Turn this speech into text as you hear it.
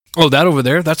Oh, that over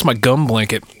there? That's my gum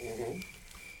blanket.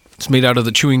 It's made out of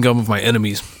the chewing gum of my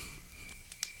enemies.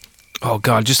 Oh,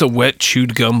 God, just a wet,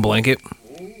 chewed gum blanket.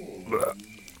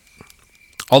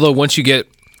 Although, if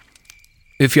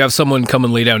you have someone come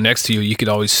and lay down next to you, you could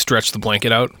always stretch the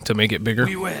blanket out to make it bigger.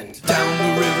 We went down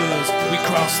the rivers, we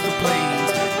crossed the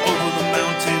plains, over the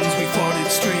mountains, we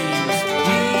forded streams.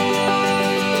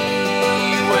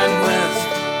 We went west.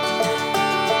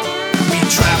 We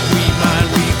trapped, we mined,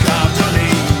 we carved our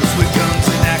names. With guns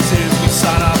and axes, we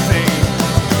sought our fame.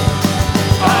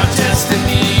 Our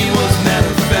destiny was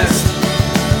manifest.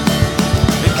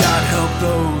 And God help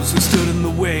those who stood in the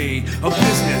way of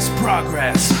business,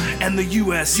 progress, and the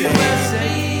USA.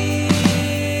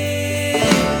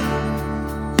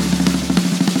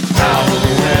 How the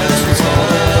West was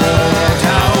fucked,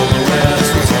 how the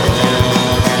West was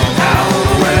fucked, how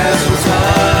the West was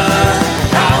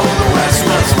fucked, how the West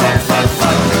was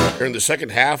fucked. During the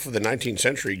second half of the 19th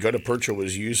century, gutta percha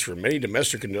was used for many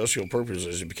domestic and industrial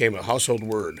purposes. It became a household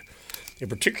word. In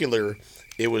particular,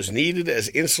 it was needed as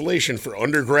insulation for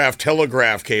underwater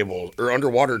telegraph cables.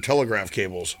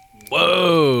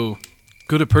 Whoa.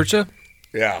 Gutta percha?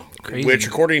 Yeah, Crazy. which,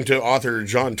 according to author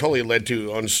John Tully, led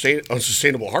to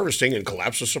unsustainable harvesting and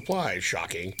collapse of supply.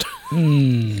 Shocking.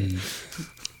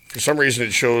 For some reason,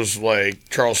 it shows like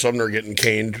Charles Sumner getting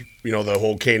caned. You know, the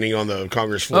whole caning on the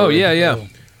Congress floor. Oh, yeah.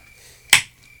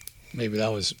 Maybe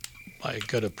that was my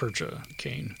gutta percha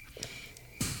cane.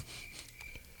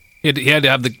 He had to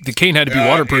have the cane had to be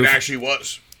waterproof. It actually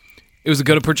was. It was a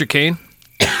gutta percha cane?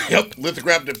 Yep,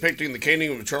 lithograph depicting the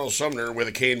caning of Charles Sumner with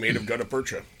a cane made of gutta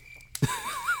percha.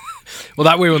 Well,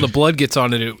 that way when the blood gets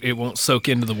on it, it won't soak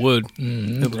into the wood.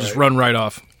 It'll just run right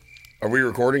off. Are we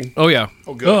recording? Oh, yeah.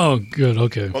 Oh, good. Oh, good.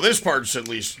 Okay. Well, this part's at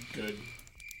least good.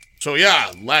 So,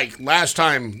 yeah, like last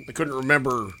time, I couldn't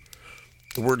remember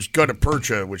the words gutta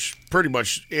percha, which pretty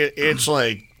much, it's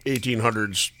like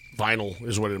 1800s vinyl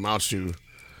is what it amounts to,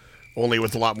 only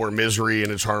with a lot more misery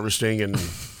in its harvesting, and,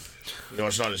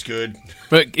 it's not as good.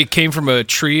 But it came from a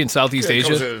tree in Southeast It Asia?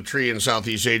 comes from a tree in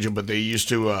Southeast Asia, but they used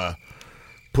to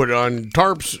put it on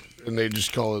tarps, and they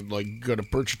just call it, like, gutta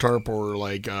percha tarp, or,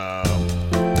 like,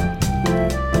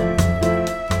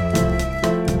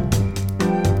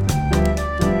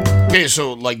 Okay,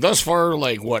 so, like, thus far,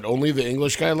 like, what, only the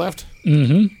English guy left?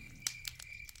 Mm-hmm.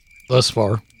 Thus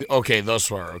far. Okay, thus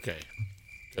far, okay.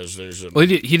 Because there's a... Well,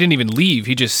 he didn't even leave.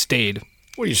 He just stayed.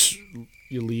 Well,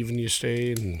 you leave and you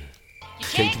stay, and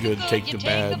take the good, take the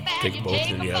bad, take both,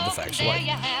 and you have the facts of life.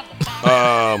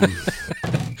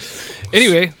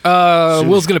 Anyway,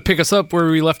 Will's going to pick us up where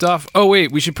we left off. Oh,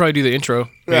 wait, we should probably do the intro.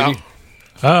 Maybe.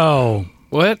 Yeah. Oh.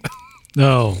 What?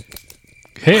 No.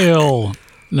 Hell.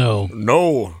 No.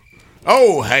 No.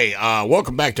 Oh, hey,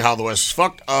 welcome back to How the West is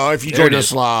Fucked. If you joined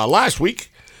us last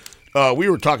week, we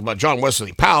were talking about John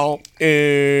Wesley Powell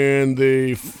and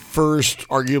the first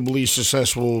arguably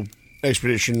successful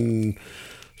expedition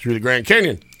through the Grand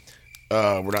Canyon.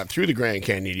 We're not through the Grand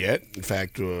Canyon yet. In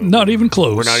fact, not even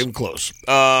close. We're not even close.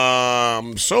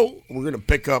 So we're going to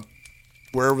pick up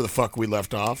wherever the fuck we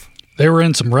left off. They were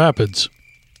in some rapids.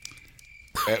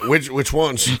 Which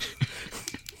ones?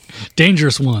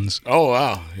 Dangerous ones. Oh,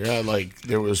 wow. Yeah, like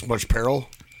there was much peril.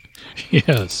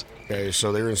 Yes. Okay,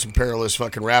 so they were in some perilous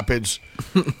fucking rapids.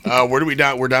 Where do we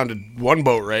down? We're down to one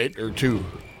boat, right? Or two?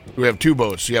 We have two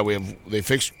boats. Yeah, they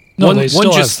fixed. No, they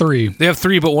still have three. They have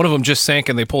three, but one of them just sank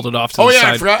and they pulled it off to Oh, the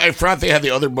yeah, side. I forgot they had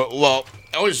the other boat. Well,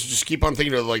 I always just keep on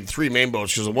thinking of like three main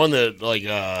boats because the one that like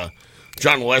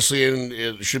John Wesleyan,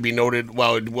 it should be noted.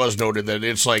 Well, it was noted that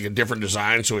it's like a different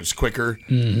design, so it's quicker.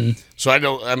 Mm-hmm. So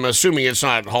I'm assuming it's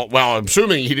not. Well, I'm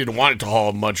assuming he didn't want it to haul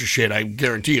a bunch of shit. I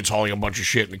guarantee it's hauling a bunch of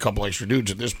shit and a couple extra dudes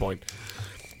at this point.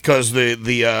 Because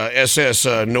the SS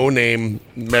No Name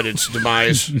met its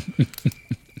demise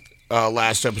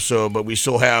last episode, but we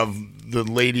still have the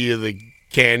Lady of the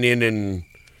Canyon and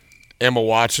Emma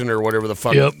Watson or whatever the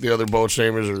fuck the other boat's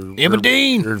name is, or Emma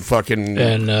Dean, or fucking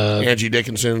and Angie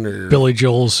Dickinson, or Billy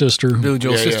Joel's sister. Billy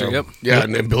Joel's sister. Yeah. Yep. Yeah,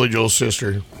 and then Billy Joel's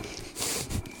sister.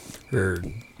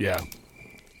 Yeah.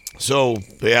 So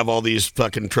they have all these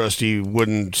fucking trusty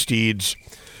wooden steeds,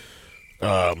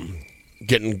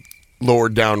 getting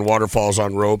lowered down waterfalls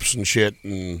on ropes and shit,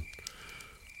 and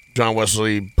John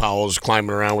Wesley Powell's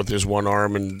climbing around with his one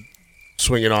arm and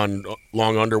swinging on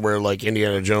long underwear like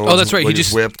Indiana Jones. Oh, that's right. He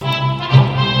just whipped.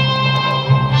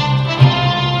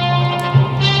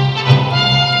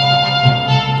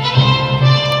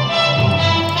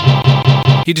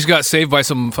 He just got saved by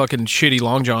some fucking shitty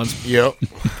long johns. Yep.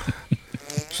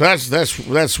 So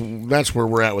that's where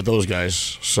we're at with those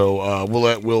guys. So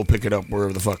we'll pick it up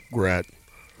wherever the fuck we're at.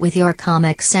 with your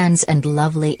Comic Sans and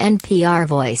lovely NPR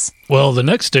voice. Well, the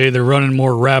next day they're running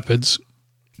more rapids.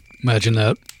 Imagine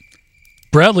that.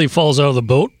 Bradley falls out of the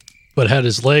boat, but had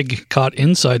his leg caught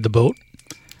inside the boat.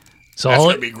 So That's all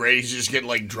gonna it, be great. He's just getting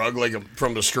like drugged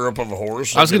from the stirrup of a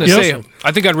horse. I was going to say,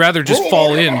 I think I'd rather just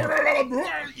fall in.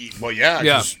 Well, yeah,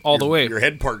 Yeah, 'cause all the way. Your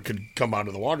head part could come out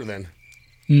of the water then.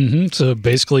 so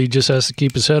basically he just has to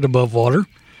keep his head above water.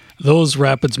 Those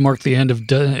rapids mark the end of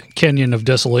Canyon of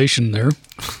Desolation there.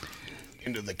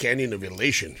 Into the Canyon of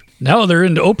Elation. Now they're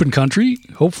into open country,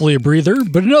 hopefully a breather,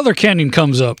 but another canyon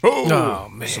comes up. Oh,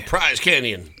 man. Surprise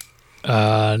Canyon.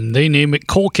 And they name it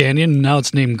Coal Canyon. Now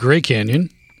it's named Gray Canyon.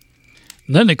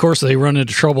 And then, of course, they run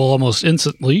into trouble almost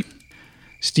instantly.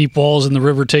 Steep walls in the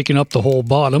river taking up the whole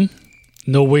bottom.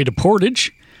 No way to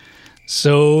portage.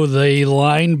 So they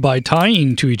lined by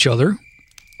tying to each other.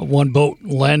 One boat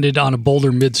landed on a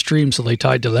boulder midstream, so they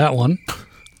tied to that one.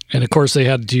 And, of course, they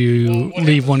had to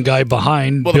leave one guy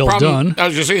behind, Well, Bill the problem, Dunn. I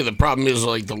was just saying, the problem is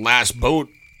like the last boat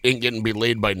ain't getting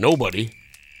belayed by nobody.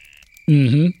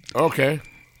 Okay.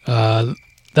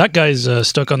 That guy's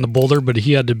stuck on the boulder, but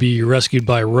he had to be rescued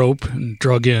by a rope and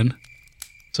drug in.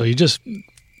 So you just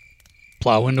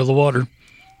plow into the water.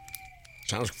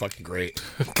 Sounds fucking great.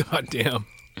 God damn.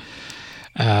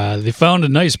 They found a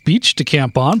nice beach to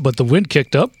camp on, but the wind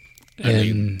kicked up.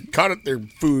 And Caught up their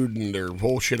food and their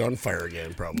whole shit on fire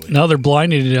again, probably. now they're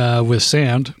blinded with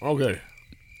sand. Okay.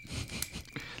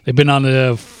 They've been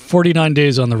on 49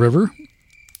 days on the river.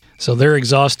 So they're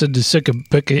exhausted, sick of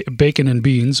bacon and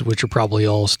beans, which are probably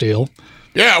all stale.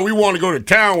 Yeah, we want to go to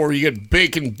town where you get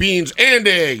bacon, beans, and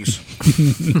eggs.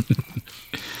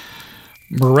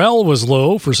 Morale was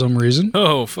low for some reason.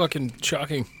 Oh, fucking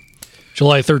shocking.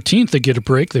 July 13th, they get a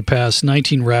break. They pass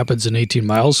 19 rapids in 18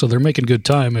 miles, so they're making good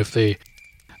time if they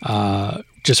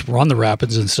just run the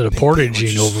rapids instead of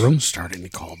portaging over them. Starting to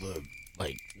call the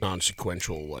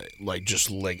non-sequential, just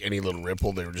any little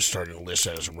ripple, they were just starting to list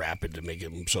that as a rapid to make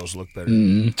themselves look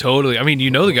better. Totally. I mean,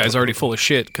 the guy's already full of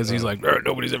shit because he's like,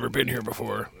 nobody's ever been here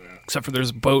before. Except for there's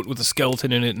a boat with a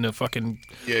skeleton in it and a fucking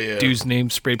dude's name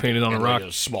spray painted on And a rock.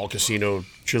 a small casino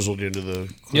chiseled into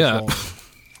the cliff Yeah. wall.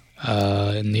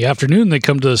 In the afternoon, they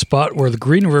come to the spot where the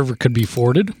Green River could be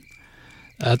forded.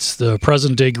 That's the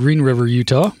present-day Green River,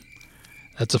 Utah.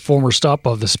 That's a former stop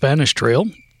of the Spanish Trail.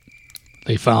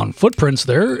 They found footprints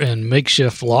there and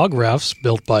makeshift log rafts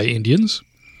built by Indians.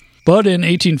 But in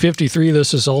 1853,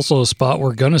 this is also a spot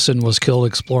where Gunnison was killed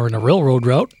exploring a railroad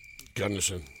route.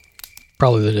 Gunnison.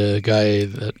 Probably the guy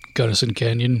that Gunnison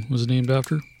Canyon was named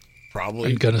after.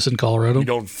 Probably. In Gunnison, Colorado. You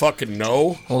don't fucking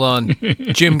know? Hold on.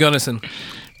 Jim Gunnison.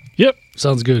 Yep,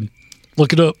 sounds good.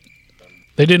 Look it up.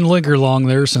 They didn't linger long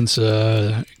there since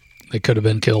they could have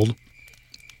been killed.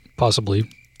 Possibly.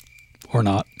 Or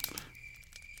not.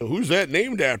 So who's that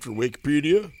named after,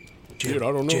 Wikipedia? Dude,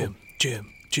 I don't know. Jim.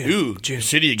 Dude, the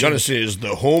city of Gunnison is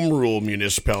the home rule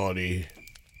municipality.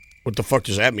 What the fuck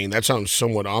does that mean? That sounds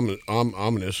somewhat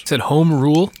ominous. Said home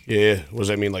rule. Yeah, what does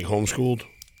that mean, like homeschooled?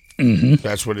 Mm-hmm.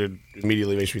 That's what it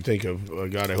immediately makes me think of.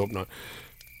 God, I hope not.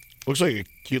 Looks like a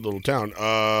cute little town.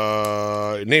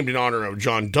 Named in honor of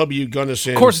John W.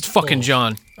 Gunnison. Of course it's fucking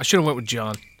John. I should have went with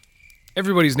John.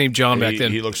 Everybody's named John back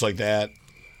then. He looks like that.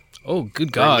 Oh, good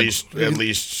Or God. at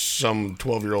least some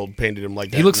 12-year-old painted him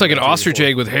like that. He looks like an 1984. ostrich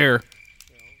egg with hair.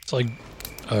 It's like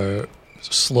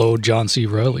slow John C.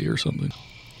 Reilly or something.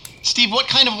 Steve, what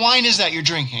kind of wine is that you're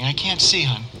drinking? I can't see,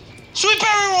 hon. Sweet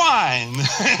berry wine!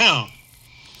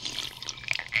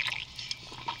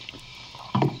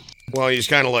 Well, he's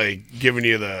kind of like giving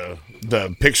you the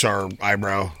Pixar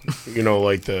eyebrow,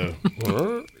 like the,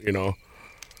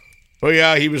 But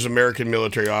yeah, he was an American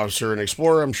military officer and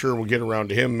explorer. I'm sure we'll get around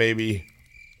to him maybe,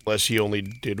 unless he only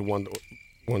did one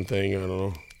thing. I don't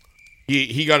know.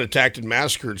 He got attacked and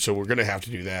massacred, so we're gonna have to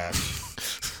do that.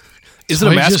 Is it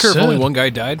a massacre if only one guy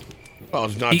died? Well,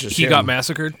 it's not just he him. got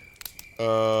massacred?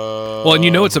 Well, and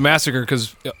it's a massacre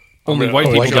because only white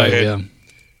people white guy, died. Yeah.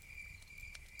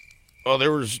 Well,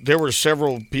 there were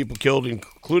several people killed,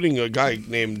 including a guy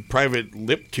named Private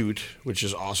Liptoot, which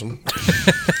is awesome.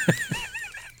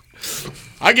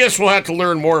 I guess we'll have to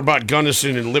learn more about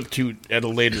Gunnison and Liptoot at a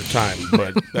later time,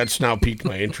 but that's now piqued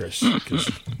my interest.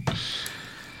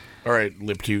 All right,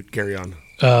 Liptoot, carry on.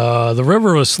 The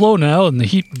river was slow now and the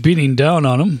heat beating down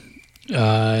on them.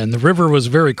 And the river was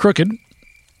very crooked.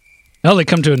 Now they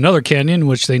come to another canyon,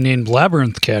 which they named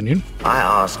Labyrinth Canyon. I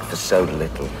ask for so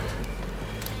little.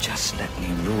 Just let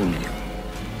me rule you,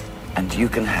 and you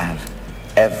can have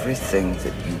everything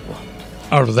that you want.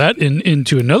 Out of that,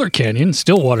 into another canyon,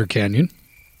 Stillwater Canyon.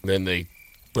 Then they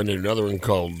went in another one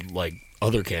called,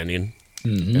 Other Canyon.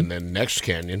 and then next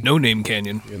canyon, No Name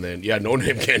Canyon. and then No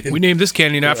Name Canyon. We named this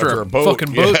canyon after After a a boat,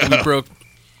 fucking boat that we yeah. broke.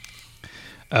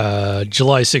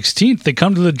 July 16th, they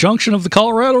come to the junction of the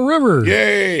Colorado River.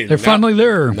 Yay! They're finally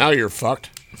there. Now you're fucked.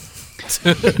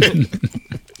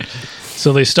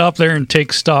 So they stop there and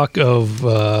take stock of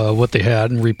what they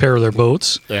had and repair their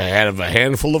boats. They had a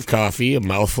handful of coffee, a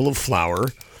mouthful of flour,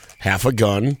 half a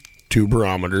gun, 2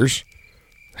 barometers,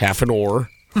 half an oar.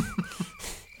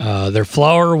 Their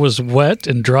flour was wet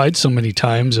and dried so many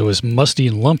times it was musty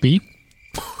and lumpy.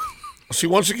 See,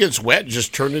 once it gets wet,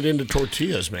 just turn it into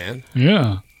tortillas, man.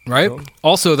 Yeah. Right?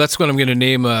 Also, that's what I'm going to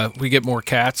name. We get more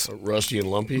cats. Rusty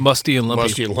and lumpy. Musty and Lumpy.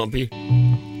 Musty and lumpy.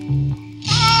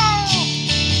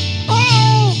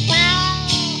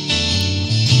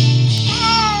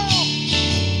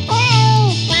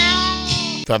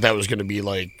 Thought that was going to be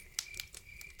like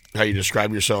how you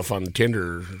describe yourself on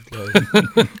Tinder.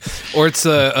 Or it's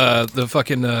the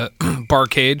fucking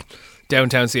barcade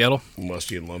downtown Seattle.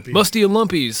 Musty and lumpy. Musty and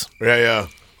Lumpies. Yeah.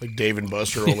 Like Dave and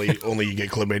Buster, only you get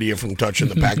chlamydia from touching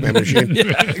the Pac-Man machine.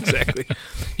 Yeah, exactly.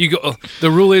 You go. The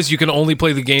rule is you can only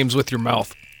play the games with your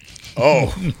mouth.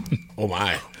 Oh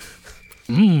my.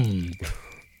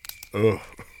 Ugh.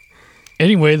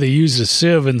 Anyway, they used a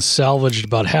sieve and salvaged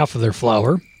about half of their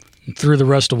flour and threw the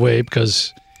rest away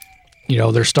because,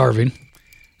 they're starving.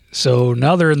 So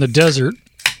now they're in the desert,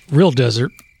 real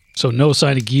desert. So no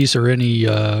sign of geese or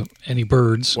any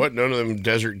birds. What? None of them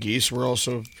desert geese we're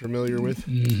also familiar with?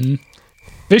 Mm-hmm.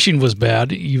 Fishing was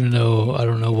bad, even though I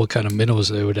don't know what kind of minnows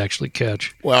they would actually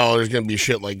catch. Well, there's going to be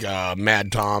shit like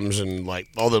Mad Toms and like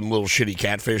all them little shitty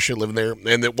catfish that live there.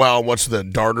 And what's the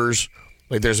darters?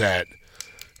 Like there's that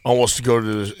almost to go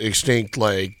to the extinct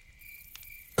like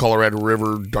Colorado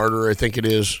River darter, I think it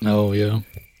is. Oh, yeah.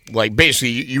 Like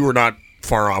basically you were not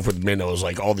far off with minnows.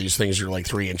 Like all these things are like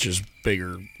 3 inches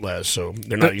bigger, less. So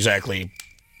they're not exactly,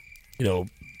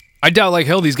 I doubt like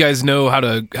hell these guys know how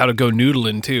to go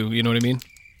noodling too. You know what I mean?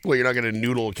 Well, you're not going to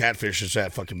noodle a catfish that's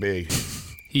that fucking big.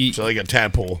 He So like a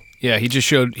tadpole. Yeah, he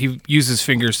used his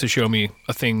fingers to show me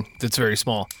a thing that's very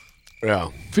small. Yeah.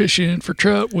 Fishing for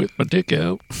trout with my dick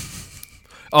out.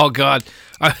 Oh God,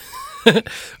 I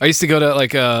used to go to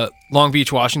like Long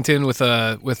Beach, Washington with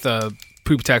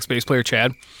Poop Attack's bass player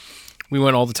Chad. We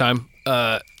went all the time,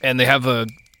 and they had a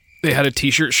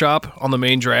T-shirt shop on the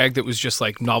main drag that was just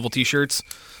like novelty shirts.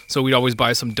 So we'd always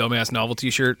buy some dumbass novelty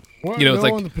shirt. What? It's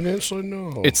like on the peninsula,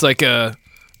 no. It's like a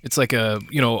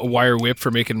a wire whip for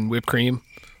making whipped cream,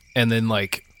 and then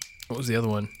like what was the other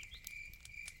one?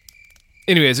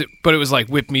 Anyways, but it was like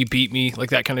whip me, beat me, like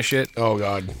that kind of shit. Oh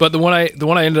God! But the one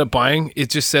I ended up buying, it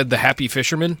just said the Happy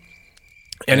Fisherman,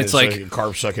 and it's like a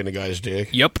carp sucking a guy's dick.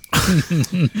 Yep.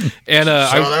 And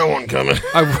Saw that one coming.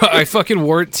 I fucking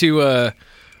wore it to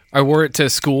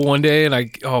school one day, and I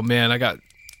got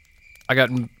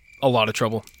in a lot of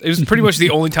trouble. It was pretty much the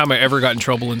only time I ever got in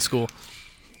trouble in school.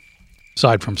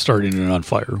 Aside from starting it on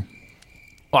fire.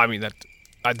 Well, I mean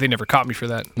they never caught me for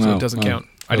that, so it doesn't count.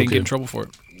 I didn't get in trouble for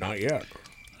it. Not yet.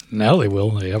 Now they will.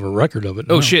 They have a record of it.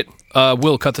 Oh now. shit!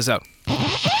 Will, cut this out.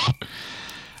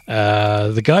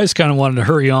 The guys kind of wanted to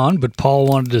hurry on, but Paul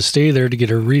wanted to stay there to get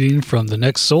a reading from the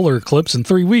next solar eclipse in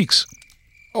 3 weeks.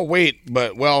 Oh wait,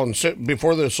 but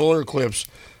before the solar eclipse,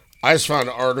 I just found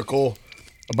an article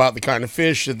about the kind of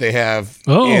fish that they have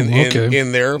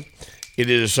in there. It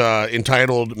is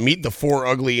entitled "Meet the 4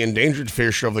 Ugly Endangered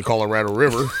Fish of the Colorado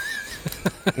River."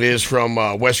 It is from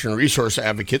Western Resource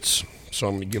Advocates, so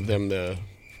I'm going to give them the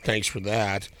thanks for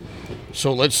that.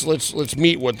 So let's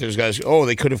meet what those guys. Oh,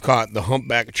 they could have caught the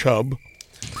humpback chub,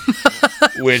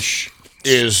 which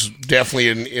is definitely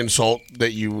an insult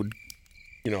that you would,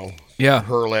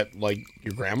 hurl at like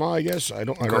your grandma. I guess I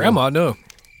don't. Grandma, no.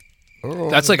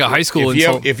 Oh, that's like a high school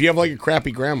insult. If you have like a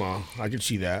crappy grandma, I could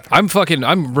see that. I'm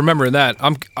remembering that.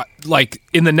 Like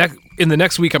in the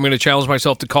next week, I'm going to challenge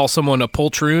myself to call someone a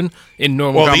poltroon in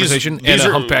normal conversation and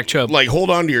a humpback chub. Like,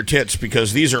 hold on to your tits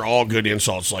because these are all good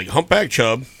insults. Like humpback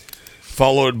chub,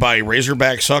 followed by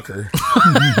razorback sucker.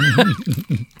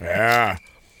 Yeah.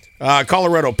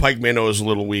 Colorado pike minnow is a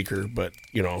little weaker, but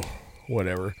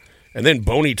whatever. And then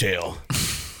bony tail.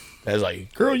 That's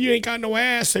like, girl, you ain't got no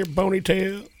ass there, bony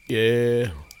tail.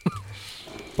 Yeah.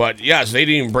 But yes, they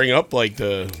didn't even bring up like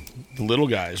the little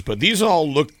guys. But these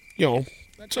all look,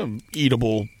 that's an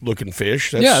eatable looking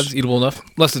fish. It's eatable enough,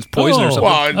 unless it's poison or something.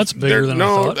 Well, that's bigger than I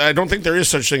thought. I don't think there is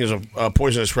such thing as a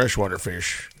poisonous freshwater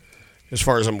fish, as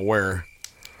far as I'm aware.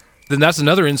 Then that's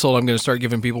another insult I'm going to start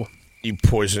giving people. You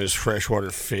poisonous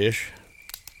freshwater fish.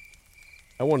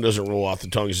 That one doesn't roll off the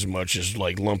tongue as much as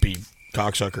like lumpy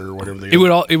cocksucker or whatever they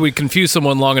are. It would confuse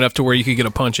someone long enough to where you could get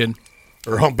a punch in.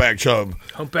 Or humpback chub.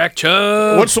 Humpback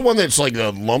chub. What's the one that's like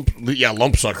the lump? Yeah,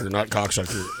 lump sucker, not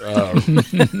cocksucker.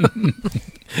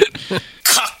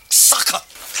 Cocksucker.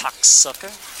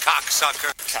 Cocksucker.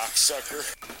 Cocksucker.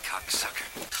 Cocksucker.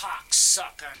 Cocksucker.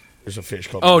 Cocksucker. There's a fish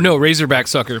called. Oh no, razorback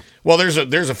sucker. Well, there's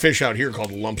a fish out here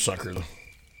called a lump sucker,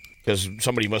 because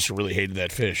somebody must have really hated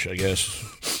that fish, I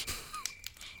guess.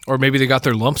 Or maybe they got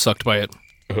their lump sucked by it.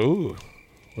 Oh,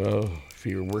 well, if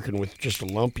you're working with just a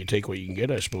lump, you take what you can get,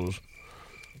 I suppose.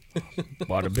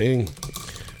 Bada bing.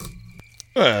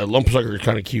 Lump sucker is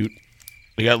kind of cute.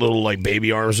 They got little like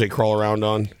baby arms they crawl around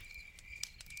on.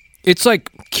 It's like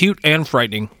cute and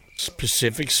frightening.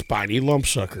 Pacific spiny lump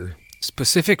sucker.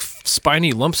 Specific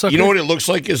spiny lump sucker. You know what it looks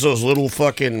like is those little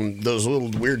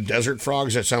weird desert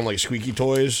frogs that sound like squeaky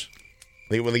toys.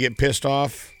 When they get pissed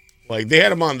off, like they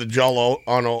had them on the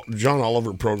John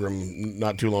Oliver program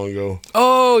not too long ago.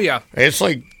 Oh yeah. It's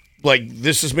like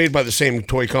this is made by the same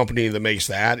toy company that makes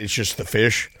that. It's just the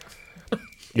fish.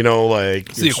 You know, like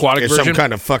it's the aquatic it's version? some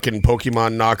kind of fucking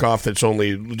Pokemon knockoff that's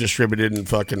only distributed in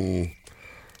fucking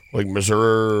like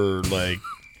Missouri or like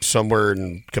somewhere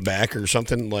in Quebec or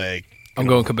something. Like I'm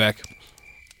going Quebec.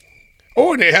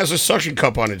 Oh, and it has a suction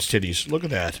cup on its titties. Look at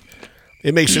that.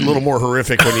 It makes it a little more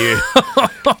horrific when you.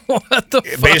 What the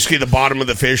fuck? Basically, the bottom of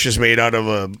the fish is made out of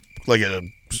a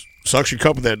suction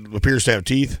cup that appears to have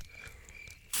teeth.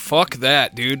 Fuck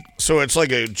that, dude. So it's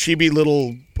like a chibi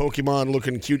little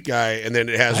Pokemon-looking cute guy, and then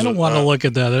it has. I don't want to look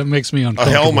at that. That makes me a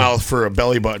uncomfortable. hell mouth for a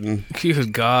belly button.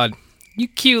 Good God, you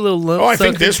cute little lump Oh, I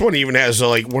think sucker. this one even has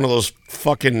like one of those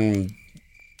fucking.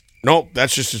 Nope,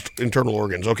 that's just its internal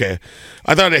organs. Okay,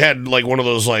 I thought it had like one of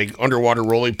those like underwater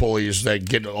roly-polies that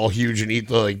get all huge and eat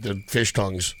the fish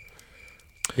tongues.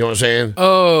 You know what I'm saying?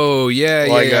 Oh yeah,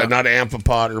 yeah. Not an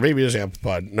amphipod, or maybe it is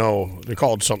amphipod. No, they're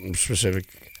called something specific.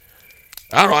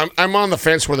 I don't know. I'm on the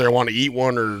fence whether I want to eat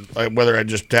one or whether I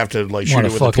just have to like shoot Wanna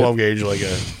it with a fuck it. 12 gauge like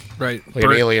Right.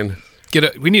 an alien.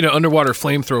 We need an underwater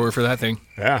flamethrower for that thing.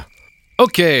 Yeah.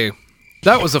 Okay,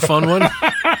 that was a fun one.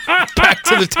 Back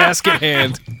to the task at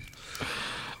hand.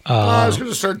 I was going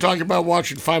to start talking about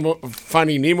watching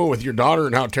Finding Nemo with your daughter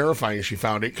and how terrifying she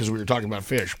found it because we were talking about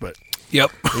fish, but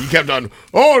Yep. you kept on.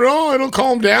 Oh no, it'll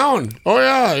calm down. Oh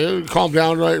yeah, it'll calm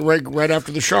down right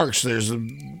after the sharks. There's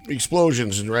the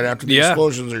explosions, and right after the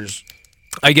explosions, there's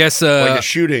I guess like a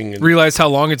shooting. And, realize how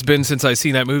long it's been since I've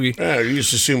seen that movie. yeah, you used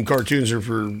to assume cartoons are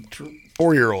for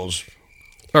 4-year-olds.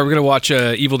 All right, we're gonna watch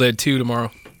Evil Dead 2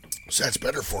 tomorrow. So that's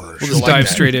better for her. We'll She'll just like dive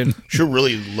that. straight in. She'll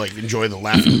really like enjoy the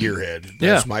laughing deer head.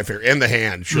 That's Yeah. my favorite, and the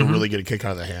hand. She'll really get a kick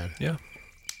out of the hand. Yeah.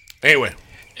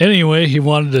 Anyway, He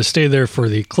wanted to stay there for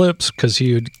the eclipse because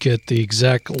he would get the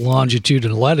exact longitude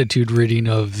and latitude reading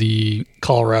of the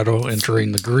Colorado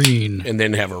entering the green. and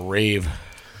then have a rave.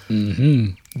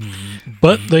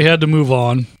 But they had to move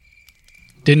on.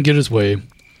 Didn't get his way.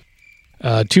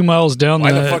 2 miles down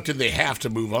Why the fuck did they have to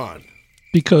move on?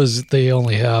 because they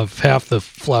only have half the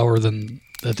flour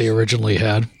that they originally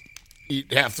had. Eat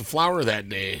half the flour that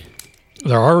day.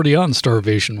 They're already on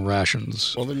starvation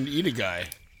rations. Well, then eat a guy.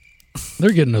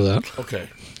 They're getting to that. Okay.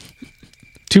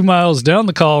 2 miles down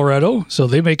the Colorado, so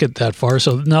they make it that far.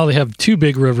 So now they have two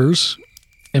big rivers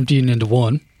emptying into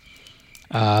one.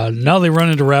 Now they run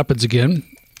into rapids again.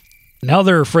 Now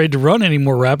they're afraid to run any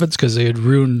more rapids because they had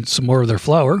ruined some more of their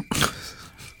flour.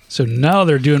 So now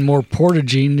they're doing more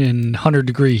portaging in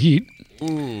 100-degree heat.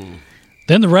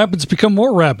 Then the rapids become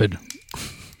more rapid.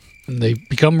 And they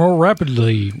become more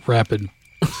rapidly rapid.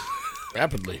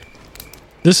 Rapidly.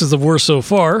 This is the worst so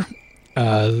far.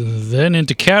 Then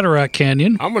into Cataract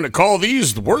Canyon. I'm going to call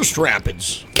these the worst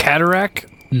rapids. Cataract.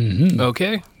 Mm-hmm.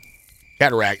 Okay.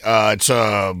 Cataract. It's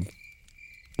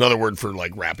another word for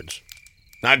like rapids.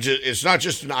 It's not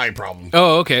just an eye problem.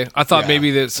 Oh, okay. I thought Yeah. maybe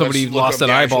that somebody Let's look lost up an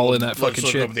the eyeball actual- in that fucking Let's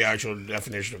shit. look up the actual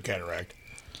definition of cataract.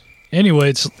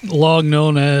 Anyway, it's long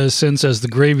known as the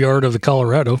graveyard of the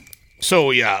Colorado.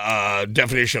 So yeah,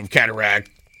 definition of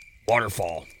cataract: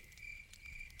 waterfall.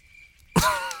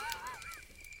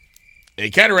 A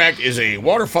cataract is a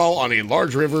waterfall on a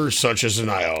large river, such as the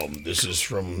Nile. This is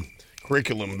from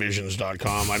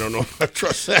curriculumvisions.com. I don't know if I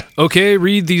trust that. Okay,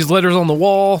 read these letters on the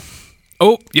wall.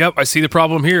 Oh, yep, I see the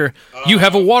problem here. You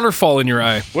have a waterfall in your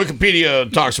eye.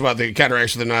 Wikipedia talks about the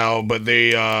cataracts of the Nile, but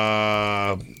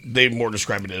they more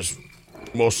describe it as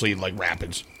mostly like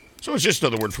rapids. So it's just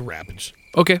another word for rapids,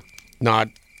 Okay. not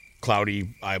cloudy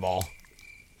eyeball,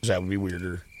 because that would be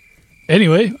weirder.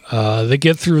 Anyway, they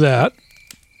get through that.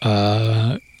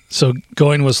 So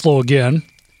going was slow again.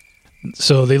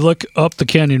 So they look up the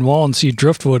canyon wall and see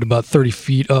driftwood about 30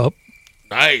 feet up.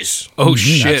 Nice. Oh, That's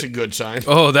a shit. good sign.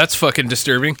 Oh, that's fucking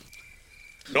disturbing.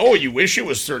 No, you wish it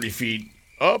was 30 feet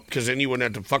up because then you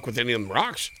wouldn't have to fuck with any of them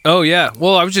rocks. Oh yeah.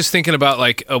 Well, I was just thinking about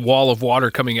like a wall of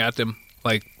water coming at them,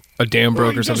 like a dam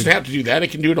broke or something. It doesn't have to do that.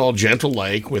 It can do it all gentle,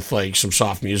 like with like some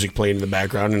soft music playing in the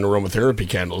background and aromatherapy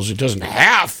candles. It doesn't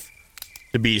have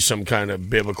to be some kind of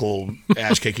biblical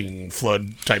ass-kicking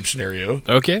flood type scenario.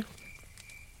 Okay.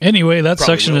 Anyway, that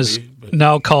Probably section will is be, but-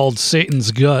 now called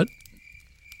Satan's Gut.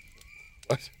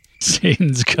 What?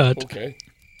 Satan's Gut. Okay.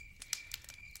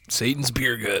 Satan's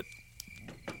beer gut.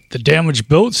 The damaged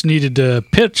boats needed to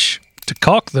pitch to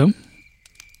caulk them.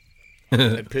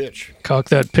 That pitch. Caulk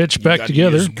that pitch You back got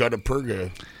together. use Gutta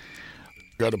percha.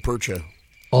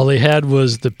 All they had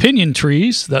was the pinyon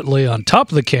trees that lay on top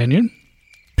of the canyon.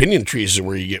 Pinion trees is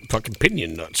where you get fucking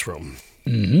pinion nuts from.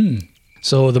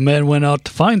 So the men went out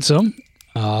to find some.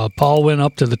 Paul went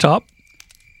up to the top.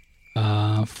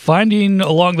 Finding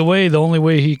along the way, the only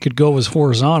way he could go was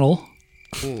horizontal.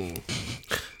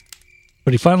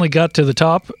 But he finally got to the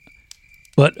top.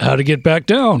 But how to get back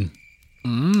down?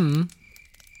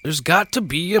 There's got to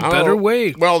be a better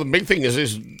way. Well, the big thing is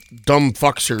these dumb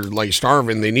fucks are like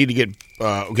starving. They need to get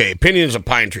pinyon is a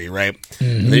pine tree, right?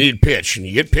 And they need pitch, and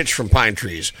you get pitch from pine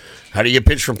trees. How do you get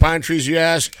pitch from pine trees? You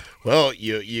ask. Well,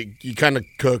 you kind of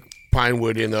cook pine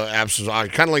wood in the absence of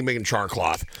kind of like making char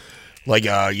cloth. Like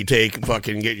you take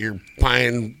get your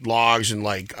pine logs and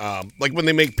like when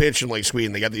they make pitch in Lake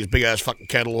Sweden, they got these big ass fucking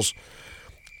kettles.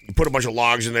 You put a bunch of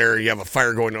logs in there, you have a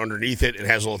fire going underneath it, it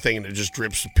has a little thing, and it just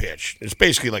drips the pitch. It's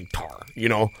basically like tar, you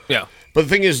know? Yeah. But the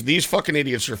thing is, these fucking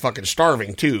idiots are fucking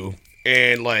starving, too.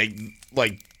 And, like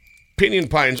pinyon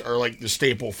pines are, like, the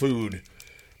staple food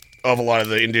of a lot of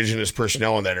the indigenous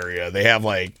personnel in that area. They have,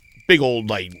 like, big old,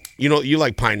 like, you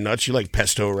like pine nuts, you like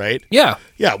pesto, right? Yeah.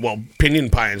 Yeah, well, pinyon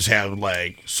pines have,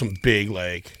 like, some big,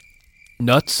 like...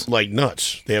 Nuts. Like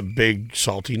nuts. They have big,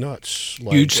 salty nuts.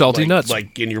 Like, Huge, salty nuts.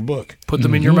 Like in your book. Put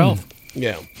them in your mouth.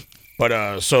 Yeah.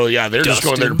 But, so, yeah, they're just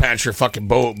going there to patch their fucking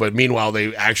boat. But meanwhile,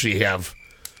 they actually have,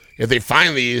 if they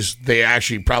find these, they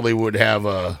actually probably would have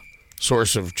a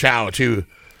source of chow, too.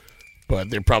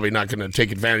 But they're probably not going to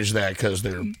take advantage of that because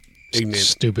they're ignorant.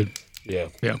 Stupid. Yeah.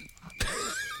 Yeah.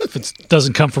 If it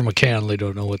doesn't come from a can, they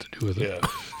don't know what to do with it. Yeah.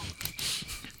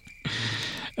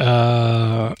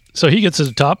 So he gets to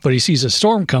the top, but he sees a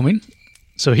storm coming.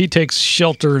 So he takes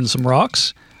shelter in some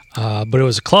rocks. But it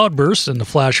was a cloudburst, and the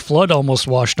flash flood almost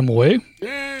washed him away.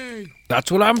 Yay.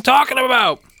 That's what I'm talking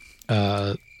about.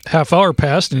 Half hour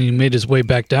passed, and he made his way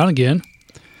back down again.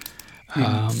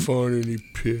 Funny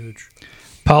pitch.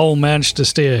 Powell managed to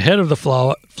stay ahead of the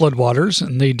floodwaters,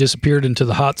 and they disappeared into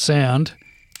the hot sand.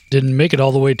 Didn't make it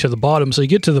all the way to the bottom, so you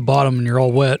get to the bottom, and you're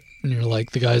all wet, and you're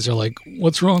like, the guys are like,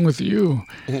 "What's wrong with you?"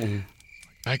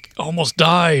 I almost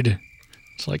died.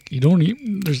 It's like, you don't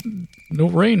even, there's no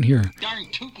rain here. Darn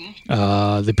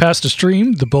tootin'. They passed a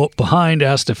stream. The boat behind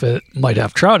asked if it might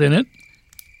have trout in it.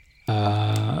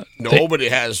 No, but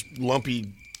it has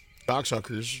lumpy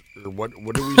cocksuckers. Or what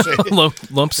did we say?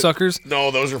 Lump suckers.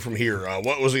 No, those are from here.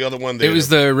 What was the other one? It was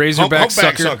the razorback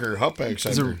sucker. Humpback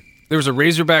sucker. There was a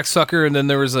razorback sucker, and then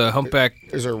there was a humpback.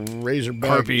 There's a razorback.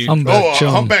 Harpy. Humpback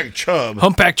chub. Humpback chub.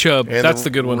 Humpback chub. And That's the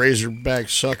good one. Razorback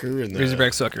sucker. And the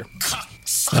Razorback sucker.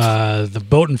 The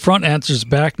boat in front answers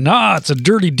back, "Nah, it's a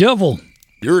dirty devil.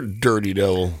 You're a dirty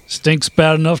devil. Stinks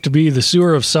bad enough to be the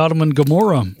sewer of Sodom and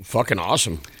Gomorrah." Fucking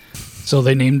awesome. So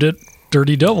they named it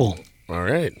Dirty Devil. All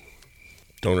right.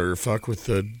 Don't ever fuck with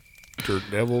the dirt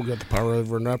devil. Got the power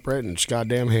over an upright in its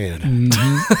goddamn hand.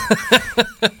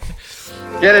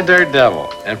 Get a dirt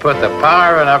devil and put the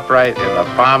power of an upright in the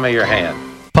palm of your hand.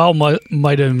 Paul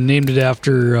might have named it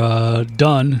after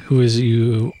Dunn, who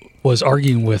he was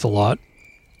arguing with a lot.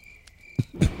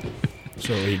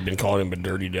 So he'd been calling him a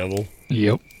dirty devil.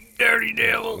 Yep. Dirty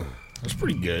devil. That's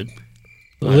pretty good.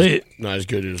 They- Not as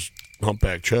good as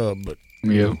Humpback Chub, but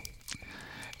Yep.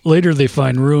 Later, they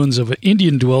find ruins of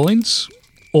Indian dwellings,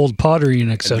 old pottery, and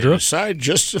they etc. decide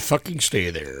just to fucking stay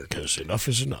there because enough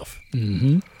is enough.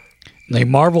 They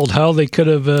marveled how they could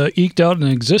have eked out an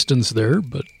existence there,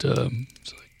 but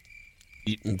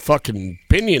Eating fucking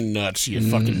pinion nuts, you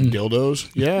fucking dildos.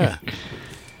 Yeah.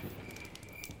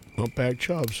 Humpback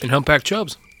Chubs. And humpback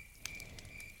chubs.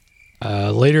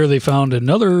 later they found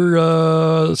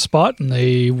another spot, and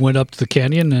they went up to the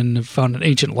canyon and found an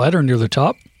ancient ladder near the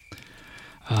top.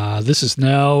 This is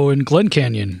now in Glen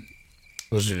Canyon.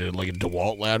 Was it like a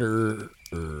DeWalt ladder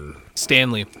or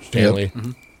Stanley. Stanley?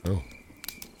 Oh,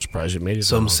 surprised it made it.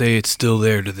 Some that say it's still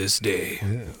there to this day.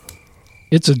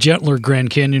 It's a gentler Grand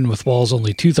Canyon with walls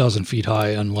only 2,000 feet high,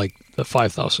 unlike the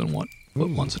 5,000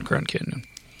 ones in Grand Canyon.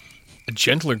 A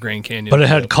gentler Grand Canyon. But it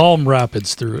had calm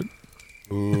rapids through it.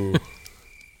 Ooh.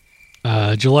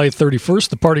 July 31st,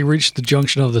 the party reached the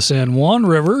junction of the San Juan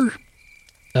River.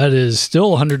 That is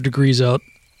still 100 degrees out.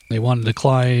 They wanted to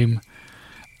climb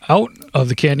out of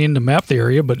the canyon to map the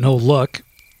area, but no luck.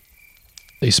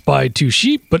 They spied 2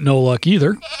 sheep, but no luck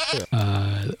either.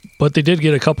 But they did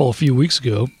get a few weeks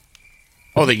ago.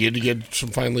 Oh, they did get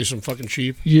finally some fucking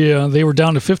sheep? Yeah, they were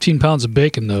down to 15 pounds of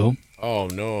bacon, though. Oh,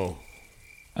 no.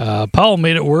 Powell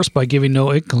made it worse by giving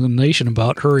no inclination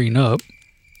about hurrying up.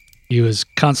 He was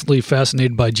constantly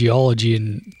fascinated by geology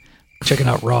and checking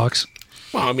out rocks.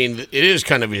 Well, I mean, it is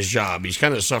kind of his job. He's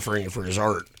kind of suffering for his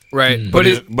art. Right. But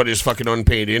his fucking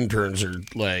unpaid interns are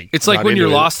like... It's like when you're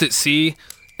lost at sea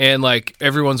and like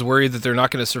everyone's worried that they're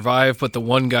not going to survive, but the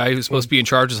one guy who's supposed to be in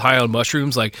charge is high on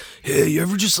mushrooms. Like, hey, you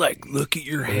ever just like look at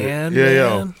your hand?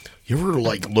 Man? You ever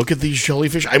like look at these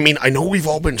jellyfish? I mean, I know we've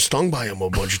all been stung by them a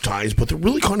bunch of times, but they're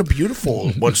really kind of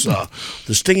beautiful once the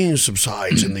stinging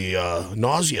subsides and the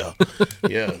nausea.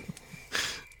 Yeah.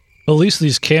 At least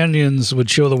these canyons would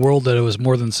show the world that it was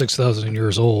more than 6,000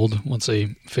 years old once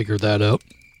they figured that out.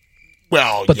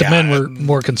 Well, but the men were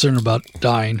more concerned about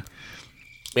dying.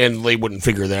 And they wouldn't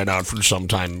figure that out for some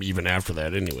time even after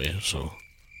that anyway. So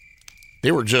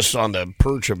they were just on the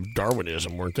perch of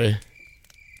Darwinism, weren't they?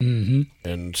 Mm-hmm.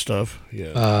 And stuff,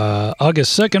 yeah.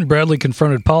 August 2nd, Bradley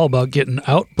confronted Powell about getting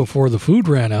out before the food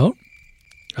ran out.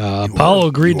 Powell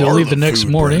agreed to leave the next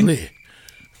morning. Bradley.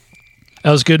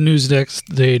 That was good news next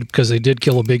day because they did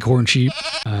kill a bighorn sheep.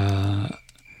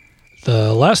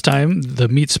 The last time, the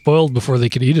meat spoiled before they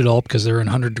could eat it all because they were in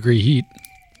 100-degree heat.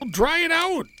 Well, dry it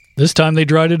out. This time they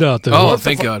dried it out, though. Oh,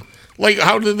 thank God. Like,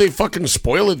 how did they fucking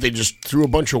spoil it? They just threw a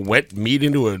bunch of wet meat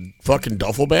into a fucking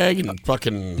duffel bag and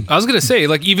fucking... I was going to say,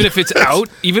 like, even if it's out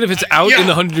in the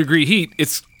 100-degree heat,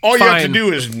 it's all fine. you have to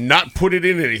do is not put it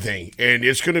in anything, and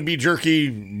it's going to be jerky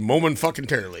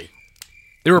momentarily.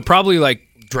 They were probably, like...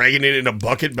 dragging it in a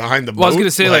bucket behind the boat? Well, I was going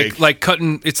to say, like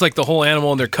cutting... It's like the whole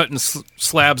animal, and they're cutting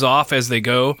slabs off as they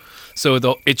go,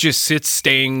 so it just sits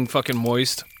staying fucking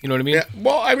moist. You know what I mean? Yeah.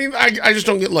 Well, I mean, I just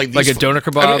don't get like these, a doner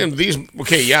kebab. I mean, these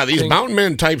mountain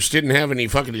men types didn't have any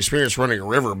fucking experience running a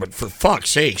river, but for fuck's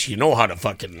sakes, you know how to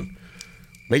fucking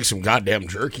make some goddamn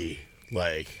jerky.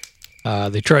 Like,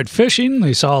 they tried fishing.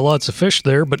 They saw lots of fish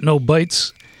there, but no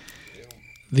bites.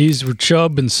 These were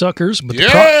chub and suckers. But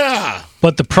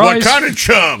the prize. What kind of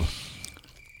chub?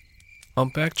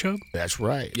 Humpback chub. That's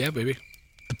right. Yeah, baby.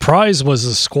 The prize was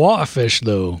a squawfish,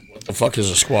 though. What the fuck is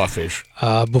a squawfish?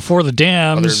 Before the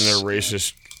dams. Other than they're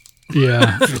racist.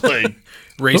 Yeah. Like,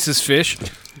 racist fish.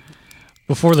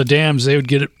 Before the dams, they would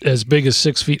get it as big as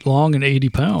 6 feet long and 80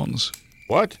 pounds.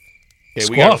 What? Yeah,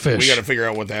 squawfish. We got to figure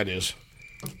out what that is.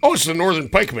 Oh, it's the northern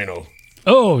pike minnow.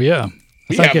 Oh, yeah.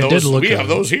 We have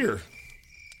those here.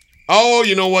 Oh,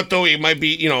 you know what, though? It might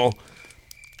be,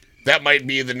 that might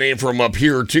be the name from up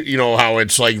here, too. You know how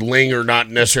it's like ling or not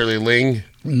necessarily ling?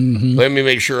 Mm-hmm. Let me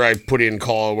make sure I put in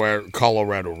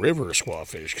Colorado River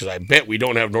squawfish, because I bet we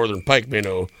don't have northern pike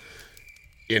minnow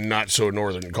in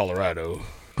not-so-northern Colorado.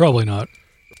 Probably not.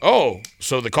 Oh,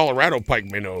 so the Colorado pike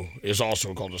minnow is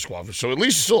also called a squawfish. So at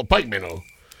least it's still a pike minnow.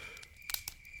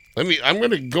 I'm going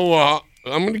to go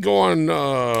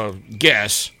on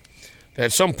guess.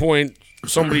 At some point,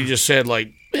 somebody just said,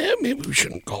 like, maybe we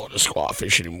shouldn't call it a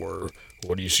squawfish anymore.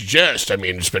 What do you suggest? I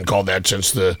mean, it's been called that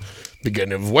since the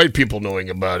beginning of white people knowing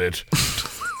about it.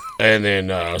 And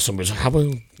then somebody said, how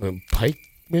about a pike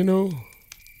minnow?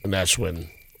 And that's when,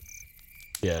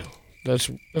 yeah, that's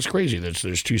crazy.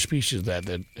 There's 2 species that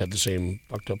had the same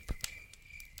fucked up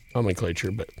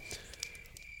nomenclature, but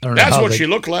that's what she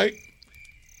looked like.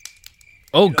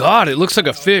 Oh, God, it looks like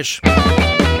a fish.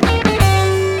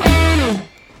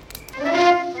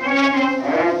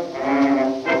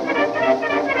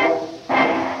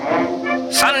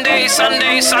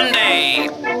 Sunday,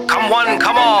 come one,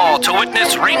 come all, to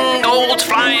witness Ringgold's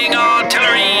flying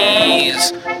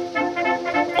artilleries.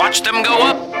 Watch them go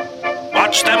up,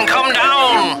 watch them come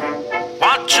down,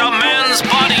 watch a man's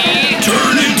body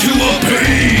turn into a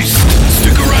paste.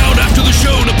 Stick around after the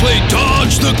show to play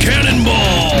Dodge the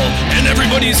Cannonball and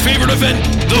everybody's favorite event,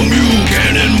 the Mule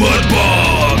Cannon Mud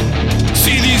Bog.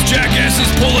 See these jackasses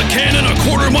pull a cannon a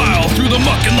quarter mile through the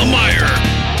muck and the mire.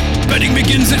 Betting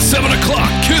begins at 7 o'clock.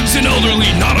 Kids and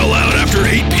elderly not allowed after 8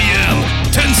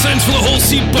 p.m. 10 cents for the whole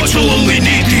seat, but you'll only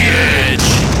need the edge.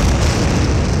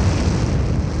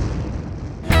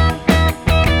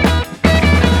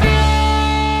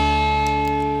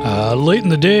 Late in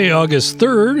the day, August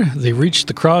 3rd, they reached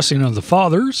the crossing of the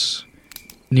Fathers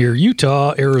near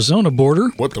Utah-Arizona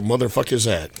border. What the motherfuck is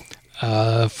that?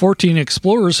 14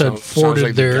 explorers had forded sounds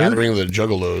like there. The gathering of the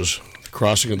Juggalos, the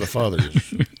crossing of the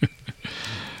Fathers.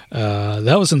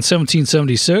 That was in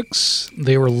 1776.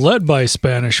 They were led by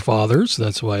Spanish fathers.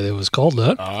 That's why it was called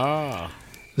that.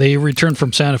 They returned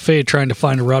from Santa Fe trying to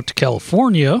find a route to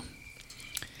California.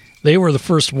 They were the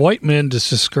first white men to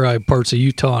describe parts of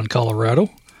Utah and Colorado.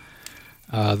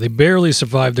 They barely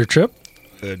survived their trip.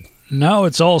 Good. Now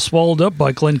it's all swallowed up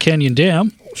by Glen Canyon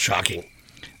Dam. Shocking.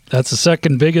 That's the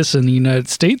second biggest in the United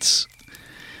States.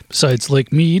 Besides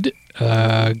Lake Mead,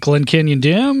 Glen Canyon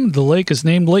Dam, the lake is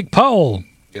named Lake Powell.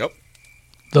 Yep.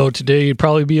 Though today you'd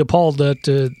probably be appalled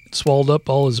that swallowed up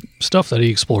all his stuff that he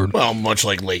explored. Well, much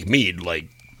like Lake Mead, like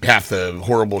half the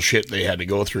horrible shit they had to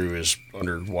go through is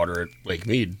underwater at Lake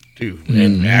Mead, too.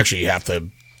 And actually half the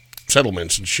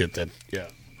settlements and shit that, yeah.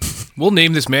 We'll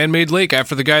name this man-made lake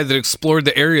after the guy that explored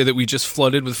the area that we just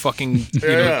flooded with fucking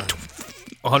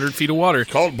 100 feet of water.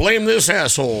 Called Blame This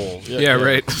Asshole. Yeah,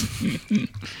 right.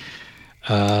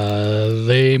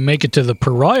 They make it to the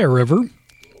Pariah River.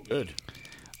 Good.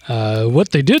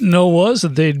 What they didn't know was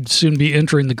that they'd soon be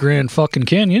entering the Grand fucking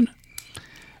Canyon.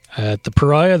 At the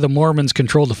Pariah, the Mormons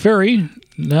controlled a ferry,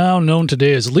 now known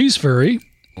today as Lee's Ferry,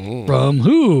 from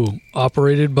who?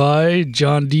 Operated by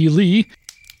John D. Lee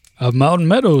of Mountain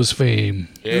Meadows fame.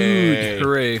 Yay.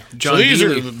 Hooray. John So these D. are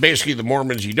Lee. basically the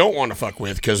Mormons you don't want to fuck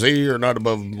with because they are not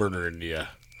above murdering you.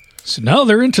 So now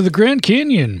they're into the Grand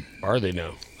Canyon. Are they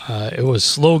now? It was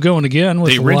slow going again.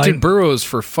 With They the rented line. burros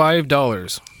for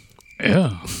 $5.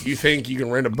 Yeah. You think you can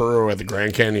rent a burro at the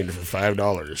Grand Canyon for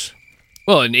 $5?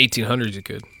 Well, in 1800s you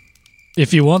could.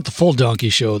 If you want the full donkey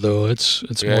show, though, it's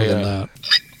more than that.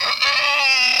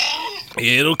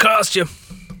 It'll cost you.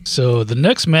 So the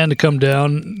next man to come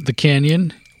down the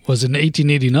canyon was in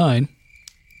 1889.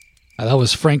 That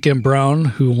was Frank M. Brown,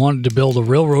 who wanted to build a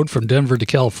railroad from Denver to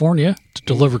California to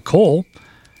deliver coal.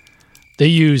 They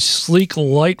used sleek,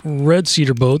 light red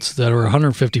cedar boats that are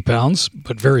 150 pounds,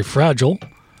 but very fragile.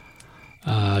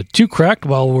 Two cracked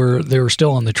while they were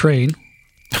still on the train.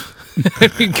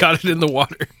 We got it in the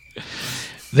water.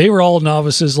 They were all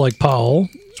novices like Powell.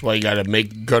 That's why you got to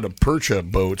make gutta percha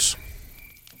boats.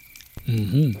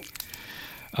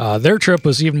 Their trip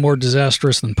was even more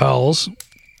disastrous than Powell's,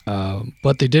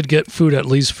 but they did get food at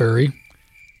Lee's Ferry,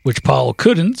 which Powell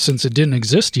couldn't since it didn't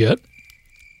exist yet.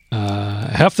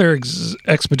 Half their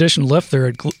expedition left there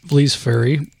at Lee's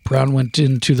Ferry. Brown went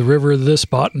into the river of this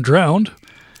spot and drowned.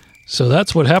 So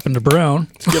that's what happened to Brown.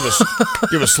 Give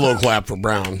a slow clap for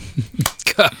Brown.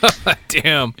 God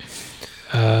damn.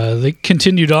 They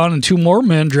continued on, and two more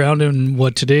men drowned in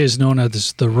what today is known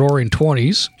as the Roaring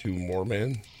Twenties. Two more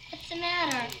men? What's the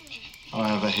matter? I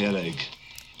have a headache.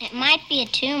 It might be a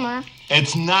tumor.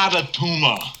 It's not a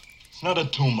tumor. It's not a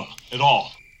tumor at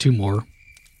all. Two more.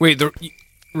 Wait,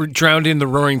 we're drowned in the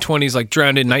Roaring 20s, like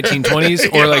drowned in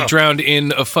 1920s, or like drowned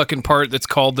in a fucking part that's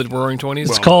called the Roaring 20s?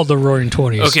 It's called the Roaring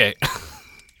Twenties. Okay.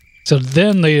 So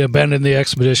then they abandoned the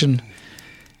expedition,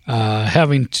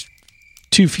 having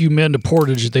too few men to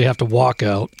portage. They have to walk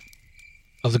out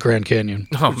of the Grand Canyon,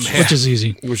 which is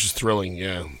easy. Which is thrilling,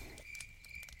 yeah.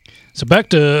 So back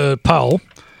to Powell.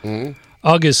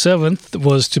 August 7th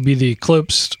was to be the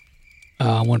eclipse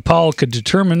when Powell could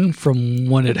determine from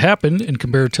when it happened and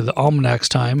compare it to the almanac's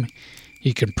time.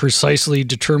 He can precisely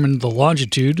determine the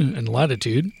longitude and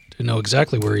latitude to know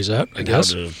exactly where he's at, I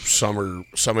guess. And how to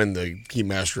summon the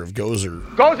Keymaster of Gozer.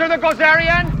 Gozer the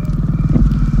Gozerian?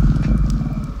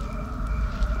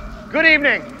 Good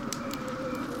evening.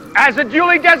 As a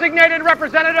duly designated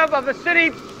representative of the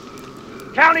city,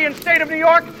 county, and state of New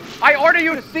York, I order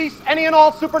you to cease any and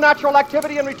all supernatural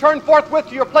activity and return forthwith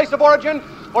to your place of origin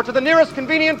or to the nearest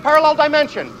convenient parallel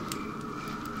dimension.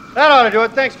 That ought to do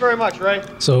it. Thanks very much, Ray.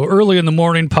 So early in the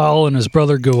morning, Powell and his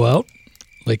brother go out.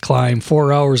 They climb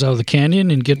 4 hours out of the canyon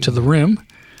and get to the rim.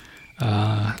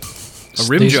 A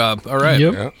rim job. All right.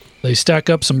 Yep. Yeah. They stack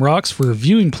up some rocks for a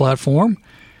viewing platform.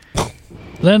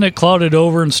 Then it clouded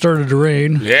over and started to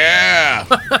rain. Yeah.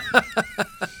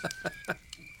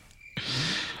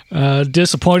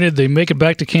 Disappointed, they make it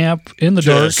back to camp in the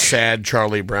dark. Just sad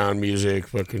Charlie Brown music.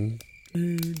 Fucking.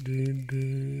 They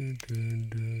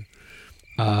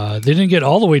didn't get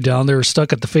all the way down. They were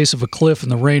stuck at the face of a cliff in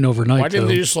the rain overnight. Why didn't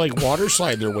though. they just like water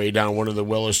slide their way down one of the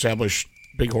well-established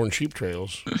Bighorn sheep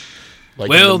trails? Like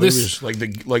Well, in the this-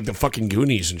 movies, like the fucking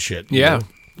Goonies and shit. you Yeah. know?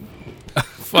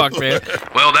 Fuck, man.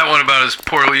 Well, that went about as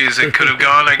poorly as it could have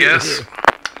gone, I guess.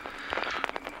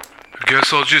 I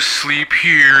guess I'll just sleep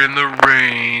here in the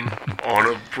rain. On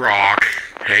a rock,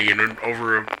 hanging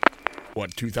over a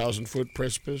 2,000-foot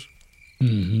precipice.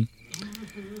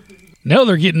 Now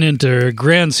they're getting into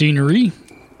grand scenery,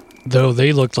 though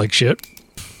they looked like shit.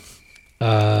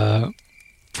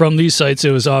 From these sites,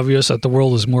 it was obvious that the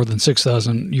world is more than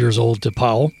 6,000 years old to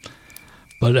Powell.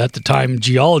 But at the time,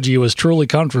 geology was truly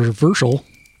controversial.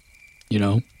 You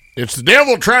know, It's the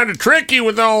devil trying to trick you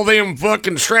with all them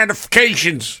fucking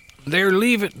stratifications. They're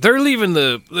leaving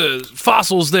the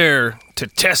fossils there to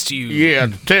test you. Yeah,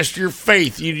 to test your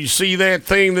faith. You see that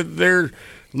thing that there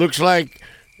looks like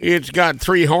it's got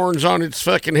 3 horns on its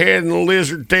fucking head and a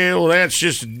lizard tail? That's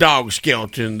just a dog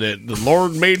skeleton that the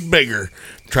Lord made bigger.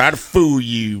 Try to fool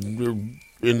you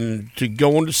into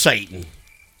going to Satan.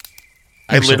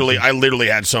 I literally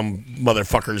had some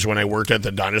motherfuckers when I worked at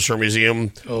the dinosaur museum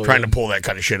trying to pull that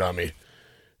kind of shit on me.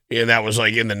 And that was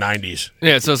like in the 90s.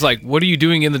 Yeah, so it's like, what are you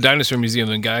doing in the dinosaur museum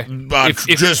then, guy?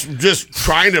 Just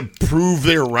trying to prove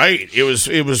they're right. It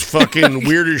was fucking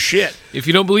weird as shit. If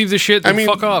you don't believe this shit, then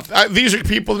fuck off. These are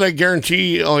people that I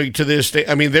guarantee, like, to this day,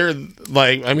 they're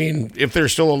like, if they're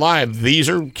still alive, these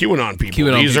are QAnon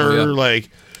people. These are like,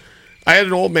 I had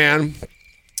an old man,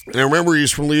 and I remember he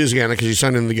was from Louisiana because he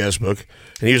signed in the guest book,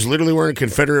 and he was literally wearing a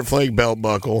Confederate flag belt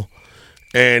buckle.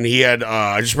 And he had,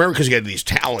 I just remember because he had these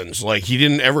talons. Like, he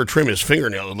didn't ever trim his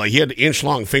fingernails. Like, he had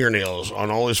inch-long fingernails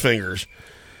on all his fingers.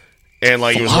 And,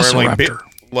 like, he was wearing,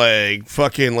 like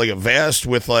fucking, like, a vest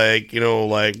with, like,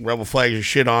 like, rebel flags and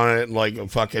shit on it, and, like, a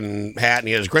fucking hat. And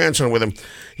he had his grandson with him.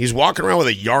 He's walking around with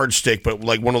a yardstick, but,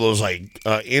 like, one of those, like,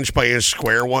 inch-by-inch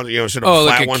square ones, instead of a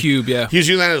flat like one. a cube, yeah. He's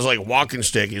using that as, like, a walking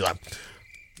stick. He's like,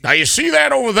 now, you see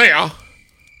that over there?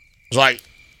 It's like,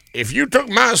 if you took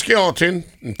my skeleton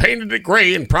and painted it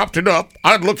gray and propped it up,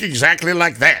 I'd look exactly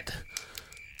like that.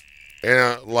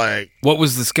 And what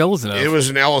was the skeleton of? It was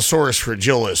an Allosaurus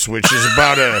fragilis, which is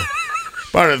about a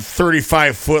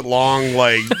 35-foot long,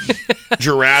 like,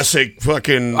 Jurassic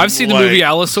fucking. I've seen the movie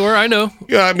Allosaur. I know.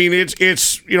 Yeah,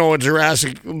 it's a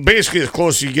Jurassic, basically as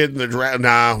close as you get in the Jurassic.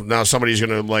 Now somebody's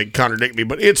gonna like contradict me,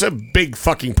 but it's a big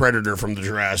fucking predator from the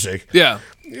Jurassic. Yeah.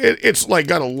 It's like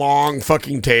got a long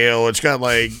fucking tail. It's got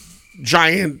like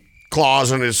giant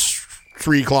claws on its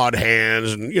 3-clawed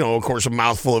hands, and of course, a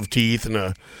mouthful of teeth and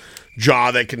a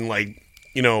jaw that can like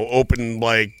open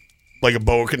like a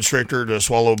boa constrictor to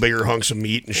swallow bigger hunks of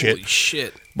meat and shit. Holy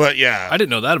shit! But yeah, I didn't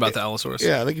know that about the Allosaurus.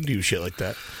 Yeah, they can do shit like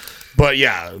that. But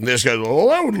yeah, this guy,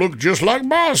 that would look just like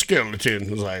my skeleton.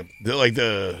 It was like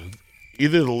either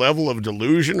the level of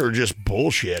delusion or just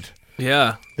bullshit.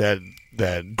 Yeah, that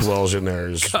dwells in there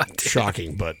is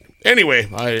shocking. But anyway,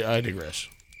 I digress.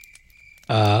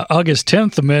 August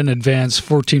 10th, the men advanced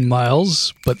 14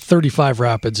 miles, but 35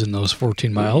 rapids in those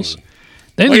 14 miles.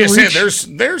 Then like I said,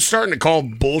 they're starting to call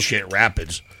bullshit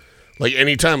rapids. Like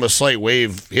anytime a slight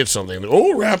wave hits something,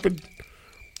 rapid.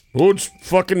 Oh, it's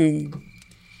fucking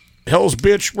hell's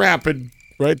bitch rapid.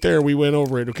 Right there, we went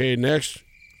over it. Okay, next.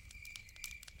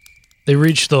 They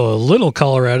reached the Little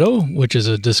Colorado, which is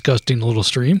a disgusting little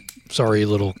stream. Sorry,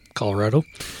 Little Colorado.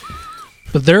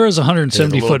 But there is a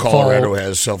 170-foot fall. Colorado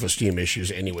has self-esteem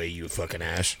issues anyway, you fucking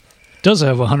ass. Does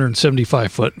have a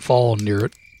 175-foot fall near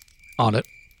it, on it,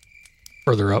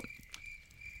 further up.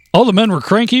 All the men were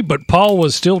cranky, but Paul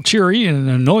was still cheery and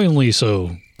annoyingly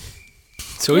so.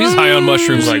 So he's high on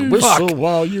mushrooms. Like, whistle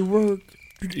while you work.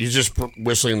 He's just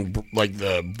whistling like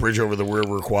the bridge over the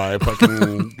River Kwai.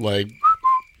 Fucking like,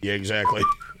 yeah, exactly.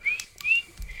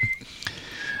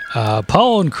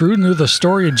 Paul and crew knew the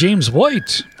story of James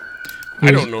White.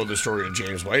 I don't know the story of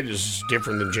James White. Is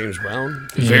different than James Brown.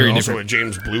 Is Very there different. also a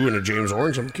James Blue and a James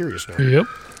Orange? I'm curious now. Yep.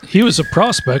 He was a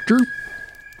prospector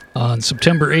on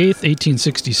September 8th,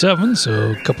 1867,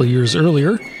 so a couple of years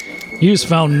earlier. He was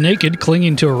found naked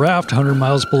clinging to a raft 100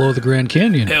 miles below the Grand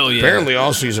Canyon. Hell yeah. Apparently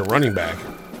also he's a running back.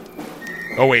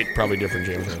 Oh, wait, probably different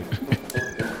James Brown.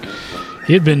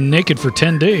 He had been naked for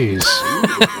 10 days.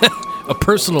 A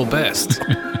personal best.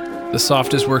 The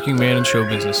softest working man in show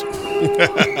business.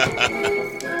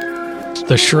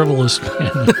 The shrivelest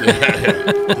man. The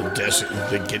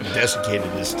getting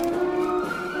desiccatedest.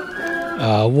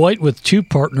 White with 2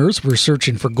 partners were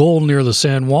searching for gold near the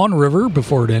San Juan River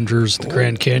before it enters the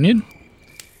Grand Canyon.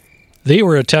 They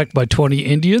were attacked by 20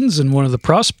 Indians, and one of the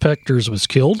prospectors was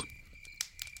killed.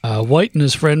 White and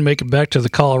his friend make it back to the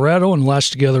Colorado and lash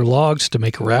together logs to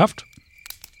make a raft.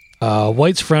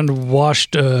 White's friend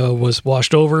was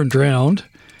washed over and drowned.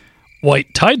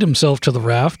 White tied himself to the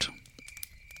raft.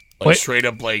 Like straight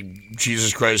up like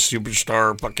Jesus Christ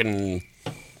Superstar fucking...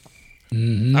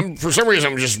 Mm-hmm. For some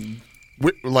reason, I'm just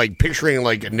like picturing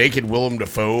like a naked Willem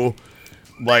Dafoe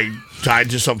like tied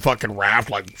to some fucking raft,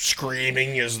 like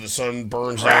screaming as the sun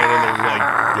burns down. And then, like,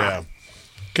 yeah.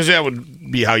 Because that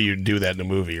would be how you do that in a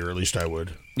movie, or at least I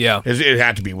would. Yeah. It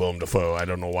had to be Willem Dafoe. I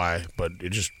don't know why, but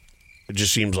it just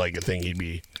seems like a thing he'd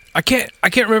be. I can't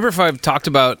remember if I've talked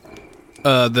about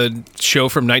the show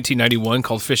from 1991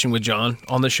 called Fishing with John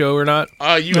on the show or not?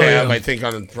 You have, I think,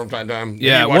 from time to time.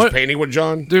 Yeah, you watch Painting with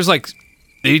John? There's like,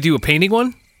 they do a painting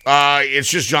one? It's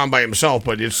just John by himself,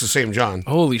 but it's the same John.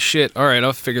 Holy shit! All right,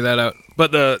 I'll figure that out.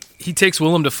 But he takes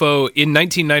Willem Dafoe in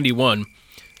 1991.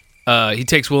 He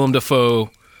takes Willem Dafoe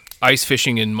ice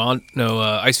fishing in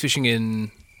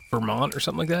Vermont or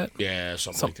something like that. Yeah,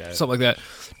 something like that.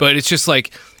 But it's just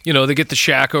like, they get the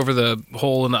shack over the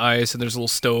hole in the ice, and there's a little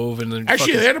stove, and then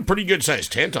actually they had a pretty good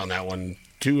sized tent on that one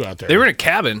too out there. They were in a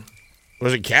cabin.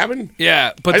 Was it cabin?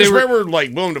 Yeah, but I just remember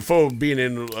like Willem Dafoe being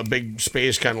in a big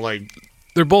space, kind of like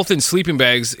they're both in sleeping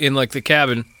bags in like the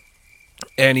cabin,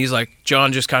 and he's like,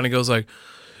 John just kind of goes like,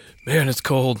 "Man, it's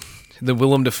cold." The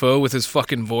Willem Dafoe with his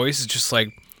fucking voice is just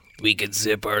like, "We could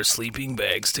zip our sleeping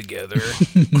bags together."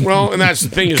 Well, and that's the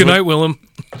thing. Is Good night, Willem.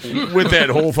 With that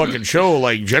whole fucking show,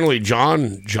 like generally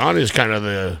John is kind of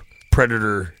the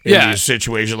predator in these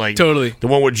situations. Like totally the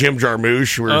one with Jim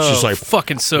Jarmusch, where it's just like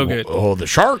fucking so good. Oh, the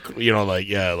shark.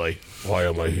 Like why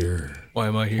am I here? Why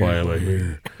am I here? Why am I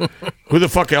here? Who the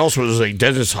fuck else was like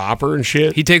Dennis Hopper and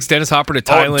shit? He takes Dennis Hopper to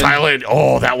Thailand. Thailand.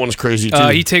 Oh, that one's crazy too.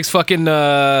 He takes fucking.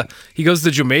 He goes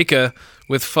to Jamaica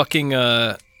with fucking.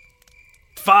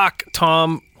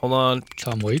 Tom. Hold on.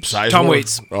 Tom Waits. Tom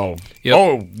Waits. Oh. Yep.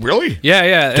 Oh, really?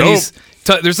 Yeah. Dope.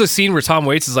 And there's a scene where Tom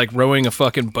Waits is like rowing a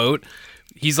fucking boat.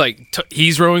 He's like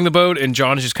he's rowing the boat, and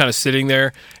John is just kind of sitting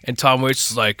there, and Tom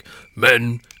Waits is like,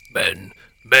 men,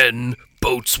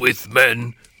 boats with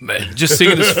men. Just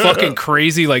singing this fucking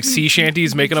crazy like sea shanty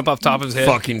he's making up off the top of his head.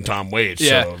 Fucking Tom Waits.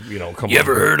 Yeah. So, come on. You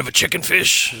ever heard of a chicken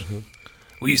fish? Mm-hmm.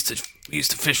 We used to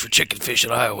fish for chicken fish in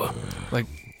Iowa. Like,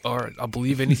 all right, I'll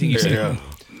believe anything you say. Yeah.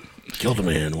 Killed a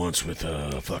man once with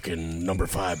a fucking number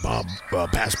 5 Bob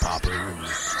pass popper.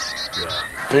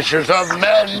 Yeah. Fishers of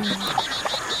men.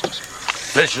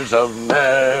 Fishers of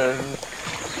men.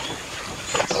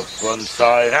 Up one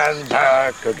side and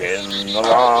back again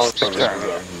along the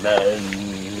river of men.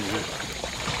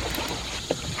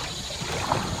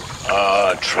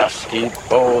 Trusty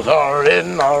bows are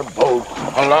in our boat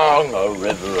along a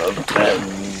river of men.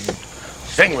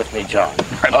 Sing with me, John.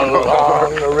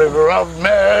 Along the river of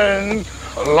men,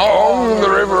 along the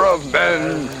river of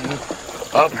men,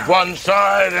 up one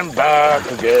side and back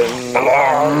again,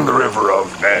 along the river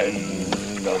of men,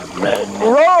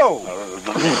 Row!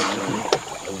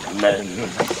 Of men.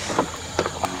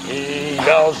 He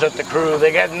yells at the crew,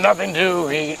 they get nothing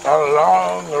to eat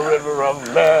along the river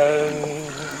of men.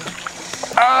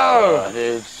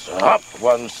 It's up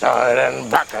one side and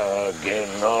back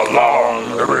again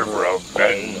along the river of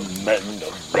men,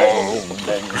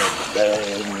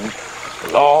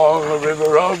 along the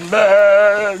river of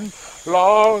men,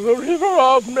 along the river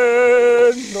of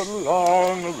men,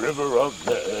 along the river of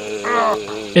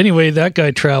men. Anyway, that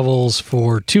guy travels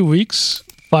for 2 weeks,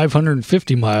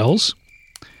 550 miles.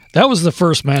 That was the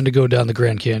first man to go down the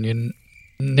Grand Canyon,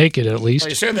 naked at least.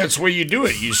 Like I said, that's the way you do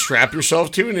it. You strap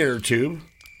yourself to an inner tube.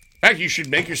 In fact, you should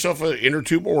make yourself an inner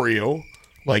tube Oreo,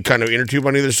 like kind of inner tube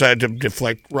on either side to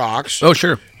deflect rocks. Oh,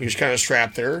 sure. You just kind of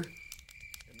strap there.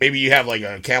 Maybe you have like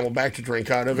a Camelback to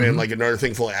drink out of and like another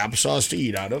thing full of applesauce to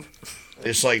eat out of.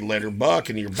 It's like letter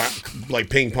buck, and you're like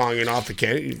ping-ponging off the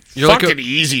canyon. You're fucking like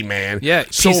easy, man. Yeah.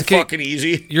 So fucking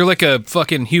easy. You're like a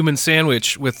fucking human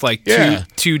sandwich with like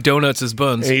two donuts as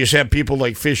buns. And you just have people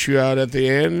like fish you out at the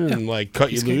end and like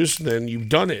cut you loose, and then you've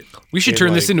done it. We should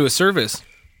turn this into a service.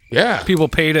 Yeah. People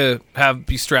pay to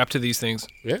be strapped to these things.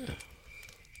 Yeah.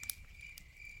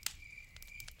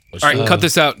 All right, cut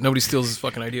this out. Nobody steals this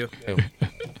fucking idea.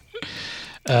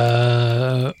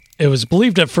 It was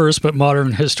believed at first, but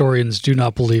modern historians do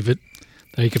not believe it,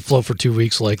 that he could float for 2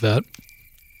 weeks like that.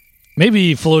 Maybe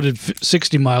he floated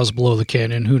 60 miles below the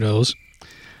canyon, who knows.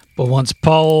 But once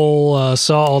Paul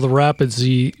saw all the rapids,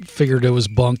 he figured it was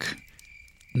bunk.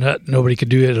 Nobody could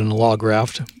do it in a log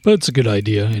raft, but it's a good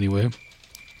idea anyway.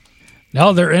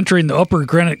 Now they're entering the Upper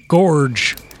Granite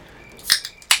Gorge,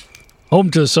 home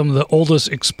to some of the oldest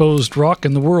exposed rock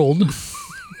in the world.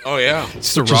 Oh, yeah.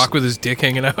 It's a rock with his dick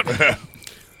hanging out.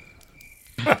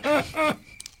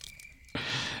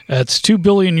 That's 2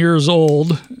 billion years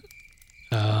old.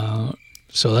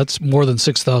 So that's more than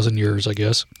 6,000 years, I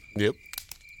guess. Yep.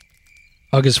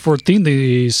 August 14th,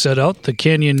 they set out the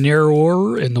canyon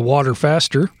narrower and the water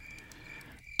faster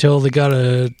till they got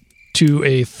to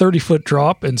a 30-foot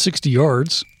drop and 60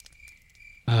 yards.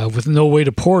 With no way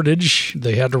to portage,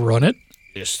 they had to run it.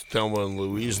 Just Thelma and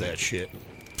Louise that shit.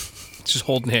 Just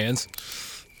holding hands.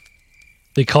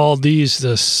 They called these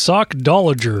the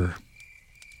Sockdolager.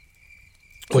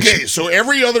 Okay, so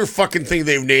every other fucking thing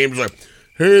they've named is like,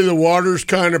 hey, the water's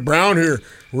kind of brown here.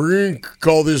 We're going to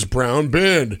call this Brown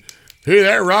Bend. Hey,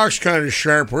 that rock's kind of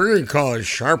sharp. We're going to call it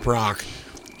Sharp Rock.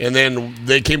 And then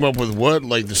they came up with what?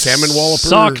 Like the salmon walloper?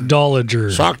 Sockdolager.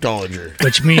 Sockdolager.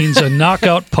 Which means a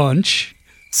knockout punch.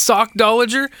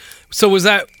 Sockdolager? So was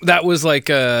that was like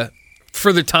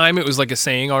for the time it was like a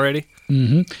saying already?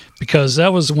 Mm-hmm. Because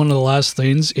that was one of the last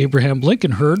things Abraham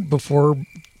Lincoln heard before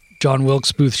John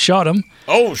Wilkes Booth shot him.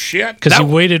 Oh, shit. Because he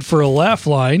waited for a laugh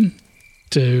line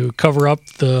to cover up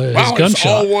his gunshot. It's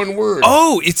all one word.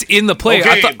 Oh, it's in the play.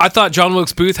 Okay. I thought John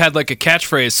Wilkes Booth had like a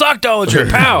catchphrase.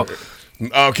 Sockdolager, pow!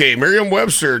 Okay,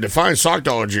 Merriam-Webster defines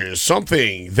sockdolager as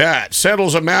something that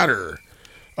settles a matter,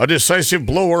 a decisive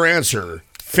blow or answer,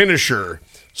 finisher,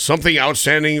 something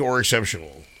outstanding or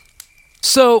exceptional.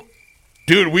 So,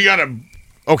 dude, we gotta.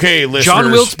 Okay, listeners.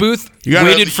 John Wilkes Booth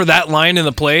waited for that line in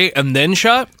the play and then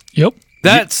shot? Yep.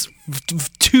 That's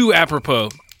too apropos.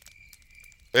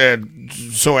 And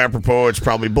so apropos, it's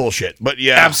probably bullshit. But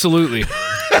yeah. Absolutely.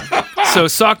 So,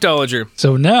 Sockdolager.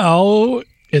 So now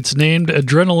it's named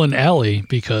Adrenaline Alley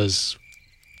because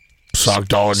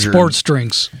Sockdolager. Sports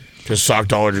drinks. Because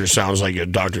Sockdolager sounds like a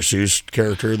Dr. Seuss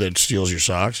character that steals your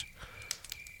socks.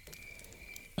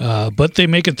 But they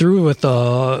make it through with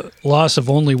a loss of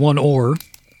only one oar.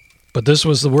 But this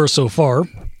was the worst so far.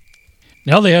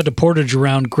 Now they had to portage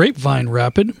around Grapevine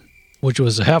Rapid, which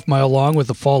was a half-mile long with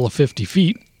a fall of 50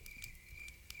 feet.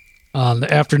 On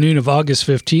the afternoon of August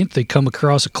 15th, they come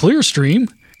across a clear stream,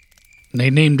 and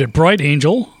they named it Bright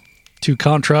Angel to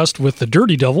contrast with the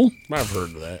Dirty Devil. I've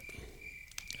heard of that.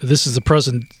 This is the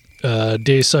present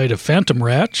day site of Phantom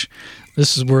Ranch.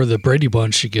 This is where the Brady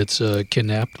Bunch gets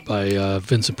kidnapped by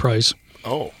Vincent Price.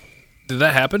 Oh. Did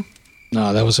that happen?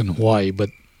 No, that was in Hawaii,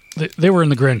 but they were in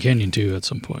the Grand Canyon, too, at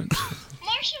some point.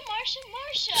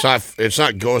 It's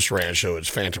not Ghost Ranch, though. It's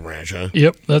Phantom Ranch, huh?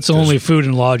 Yep, that's the only food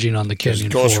and lodging on the canyon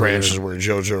Ghost floor Ranch there. is where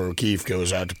JoJo O'Keefe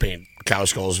goes out to paint cow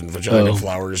skulls and vagina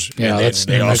flowers. Yeah, and that's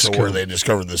they New also Mexico. where they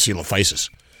discovered the coelophysis.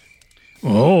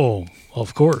 Oh,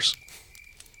 of course.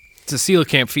 It's a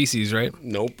coelacanth feces, right?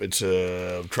 Nope, it's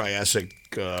a Triassic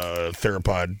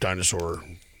theropod dinosaur.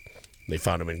 They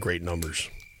found them in great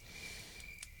numbers.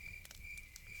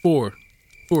 4.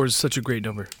 4 is such a great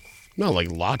number. No,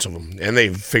 like lots of them. And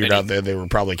they figured out that they were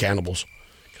probably cannibals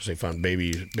because they found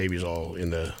babies all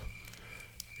in the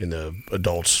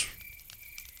adult's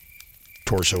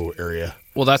torso area.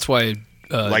 Well, that's why...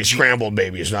 like scrambled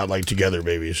babies, not like together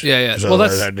babies. Yeah, yeah. Well,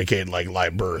 that's... that indicated like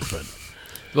live birth. But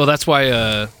Well, that's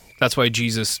why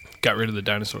Jesus got rid of the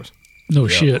dinosaurs. No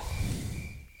shit.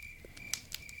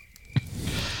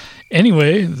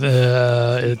 Anyway,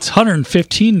 it's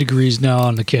 115 degrees now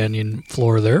on the canyon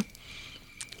floor there.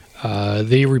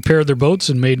 They repaired their boats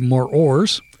and made more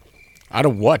oars. Out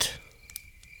of what?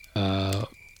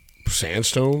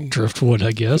 Sandstone? Driftwood,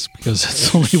 I guess, because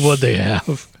that's the only wood they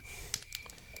have.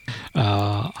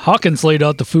 Hawkins laid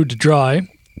out the food to dry,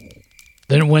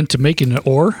 then went to making an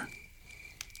oar.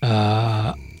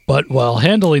 But while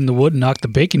handling the wood, knocked the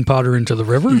baking powder into the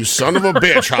river. You son of a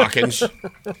bitch, Hawkins.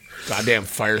 Goddamn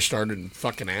fire started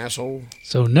fucking asshole.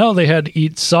 So now they had to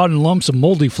eat sodden lumps of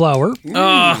moldy flour.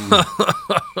 Now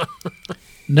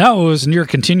it was near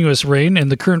continuous rain, and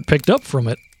the current picked up from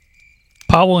it.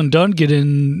 Powell and Dunn get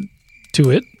into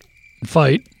it and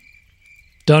fight.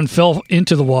 Dunn fell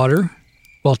into the water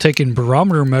while taking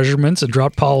barometer measurements and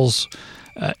dropped Powell's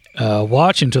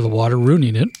watch into the water,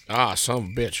 ruining it. Ah, son of a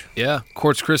bitch. Yeah,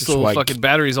 quartz crystal It's like fucking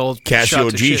batteries all Casio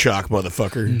shot to shit. G-Shock,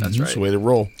 motherfucker. That's right. That's the way they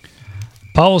roll.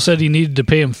 Powell said he needed to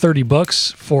pay him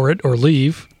 $30 for it or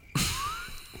leave.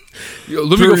 Yo,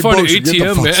 let me go find an $30 to get the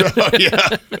ATM, fuck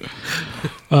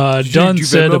out. man. Dunn you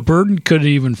said Venmo? a bird couldn't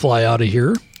even fly out of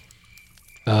here.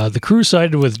 The crew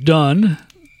sided with Dunn.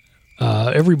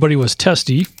 Everybody was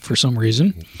testy for some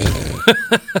reason.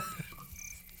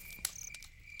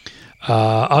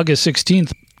 August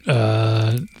 16th,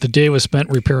 the day was spent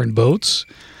repairing boats.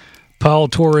 Powell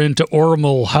tore into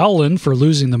Ormel Howland for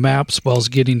losing the maps whilst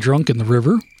getting drunk in the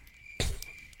river.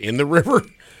 In the river?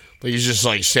 Like he's just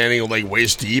like standing like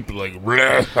waist deep, like.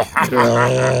 Ever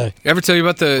tell you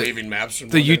about waving maps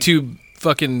and the whatnot? YouTube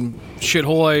fucking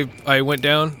shithole I went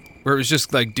down where it was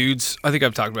just like dudes? I think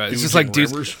I've talked about it. It's Dudes just like in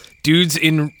rivers? dudes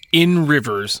in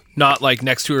rivers, not like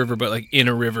next to a river, but like in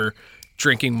a river,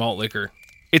 drinking malt liquor.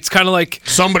 It's kind of like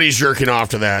somebody's jerking off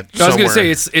to that. I was gonna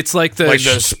somewhere. say it's like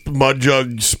the mud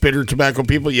jug spitter tobacco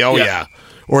people. Yeah, yeah.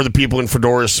 Or the people in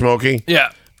fedoras smoking. Yeah.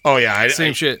 Oh yeah,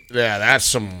 Same shit. Yeah, that's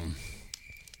some.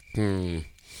 Okay.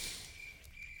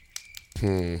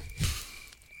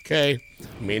 I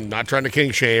mean, not trying to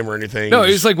king shame or anything. No,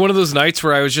 it was like one of those nights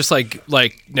where I was just like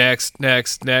next.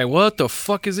 What the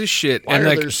fuck is this shit? Why and are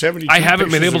like there 72 I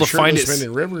haven't been pictures able of to find it. shirtless men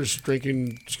in rivers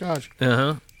drinking scotch?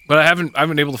 Well, but I haven't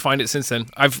been able to find it since then.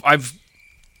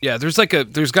 Yeah, there's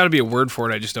got to be a word for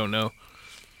it. I just don't know.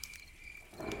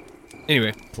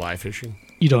 Anyway, fly fishing.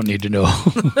 You don't need to know.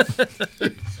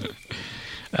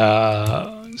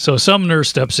 So Sumner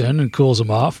steps in and cools him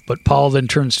off, but Powell then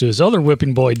turns to his other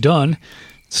whipping boy, Dunn,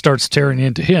 starts tearing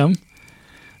into him.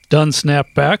 Dunn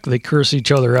snapped back. They curse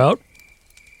each other out.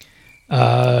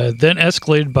 Then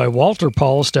escalated by Walter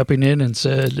Powell stepping in and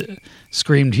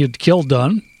screamed he'd kill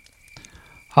Dunn.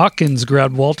 Hawkins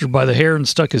grabbed Walter by the hair and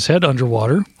stuck his head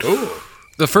underwater. Ooh.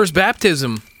 The first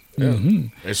baptism. Yeah. Mm-hmm.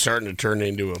 It's starting to turn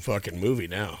into a fucking movie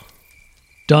now.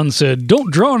 Dunn said, "Don't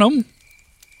drown him."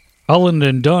 Holland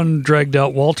and Dunn dragged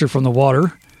out Walter from the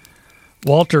water.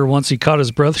 Walter, once he caught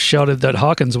his breath, shouted that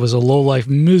Hawkins was a lowlife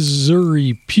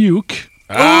Missouri puke.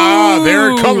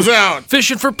 There it comes out.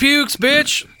 Fishing for pukes,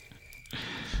 bitch.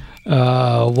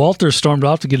 Walter stormed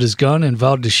off to get his gun and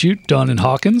vowed to shoot Dunn and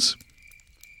Hawkins.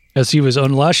 As he was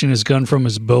unlashing his gun from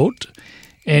his boat,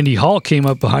 Andy Hall came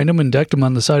up behind him and decked him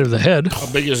on the side of the head.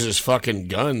 How big is this fucking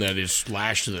gun that is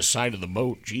lashed to the side of the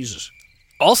boat? Jesus.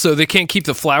 Also, they can't keep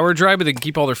the flour dry, but they can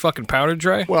keep all their fucking powder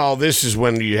dry? Well, this is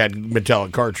when you had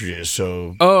metallic cartridges,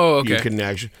 so okay. You can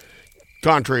actually,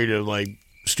 contrary to like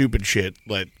stupid shit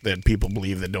that people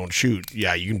believe that don't shoot,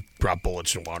 yeah, you can drop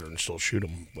bullets in water and still shoot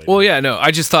them later. Well, yeah, no,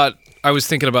 I just thought, I was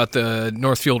thinking about the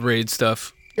Northfield raid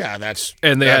stuff. Yeah, that's...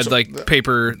 And they that's had like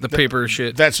paper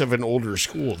shit. That's of an older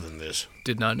school than this.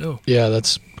 Did not know. Yeah,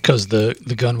 that's because the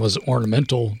gun was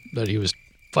ornamental that he was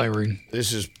firing.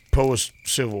 This is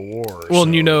post-Civil War. Well,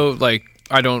 and like,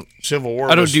 I don't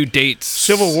do dates.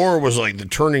 Civil War was like the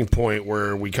turning point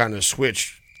where we kind of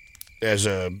switched as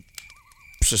a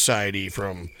society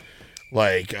from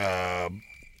like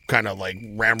kind of like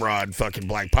ramrod fucking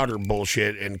black powder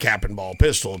bullshit and cap and ball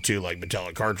pistol to like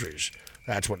metallic cartridge.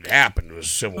 That's what happened. It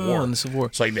was Civil War. In the Civil War.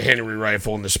 It's like the Henry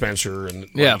rifle and the Spencer and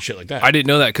shit like that. I didn't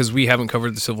know that because we haven't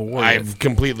covered the Civil War. I've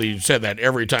completely said that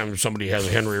every time somebody has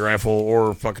a Henry rifle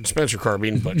or fucking Spencer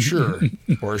carbine, but sure,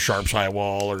 or a Sharps high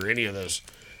wall or any of this.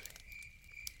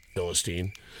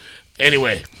 Philistine.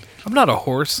 Anyway. I'm not a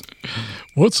horse.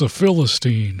 What's a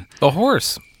Philistine? A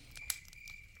horse.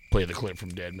 Play the clip from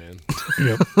Dead Man.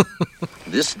 Yep.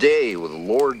 This day will the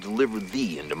Lord deliver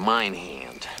thee into mine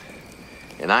hand,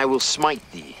 and I will smite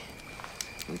thee,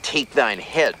 and take thine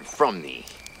head from thee.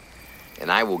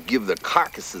 And I will give the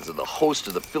carcasses of the host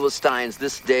of the Philistines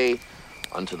this day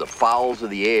unto the fowls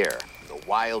of the air, the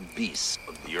wild beasts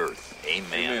of the earth.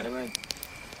 Amen. Amen.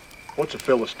 What's a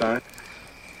Philistine?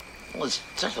 Well, it's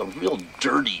just a real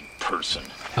dirty person.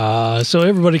 So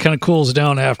everybody kind of cools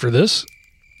down after this.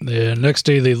 The next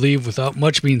day they leave without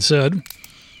much being said.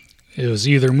 It was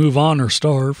either move on or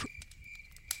starve.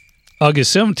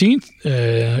 August 17th,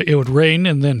 it would rain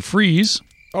and then freeze.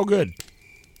 Oh, good.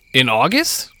 In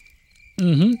August?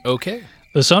 Mm-hmm. Okay.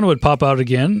 The sun would pop out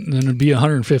again, and then it'd be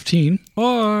 115.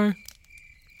 Bye.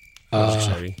 That's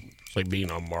exciting. It's like being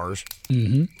on Mars.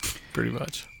 Mm-hmm. Pretty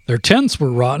much. Their tents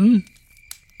were rotten.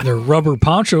 Their rubber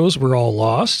ponchos were all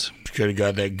lost. Could have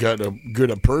got that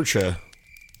good percha.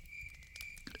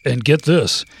 And get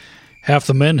this, half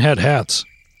the men had hats.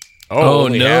 Oh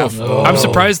no. Half. Oh. I'm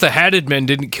surprised the hatted men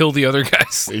didn't kill the other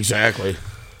guys. Exactly.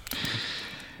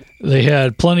 They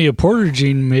had plenty of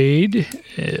portaging made.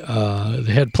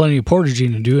 They had plenty of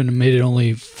portaging to do and made it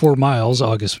only 4 miles,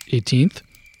 August 18th.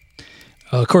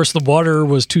 Of course, the water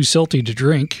was too silty to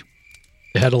drink.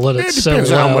 They had to let it settle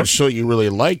depends out. how much silt you really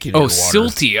like in your water.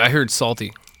 Silty. I heard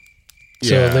salty.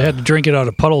 So they had to drink it out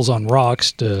of puddles on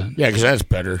rocks. Yeah, because that's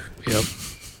better. Yep.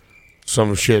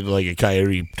 Some shit like a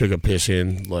coyote took a piss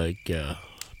in, like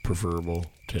preferable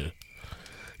to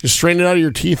just strain it out of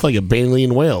your teeth like a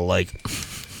baleen whale. Like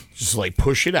just like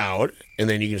push it out, and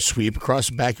then you can sweep across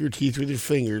the back of your teeth with your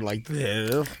finger like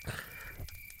this.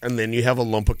 And then you have a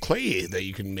lump of clay that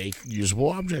you can make usable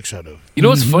objects out of. You know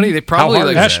what's funny? They probably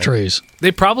like ashtrays.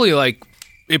 They probably like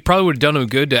it probably would have done them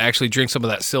good to actually drink some of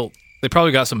that silt. They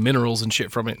probably got some minerals and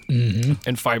shit from it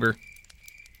and fiber.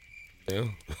 Yeah.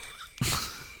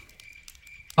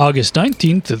 August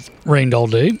 19th, it rained all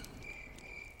day.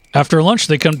 After lunch,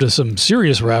 they come to some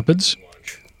serious rapids.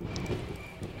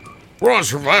 We're on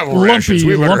survival rations.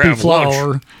 We better have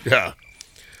flour. lunch. Yeah.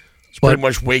 It's pretty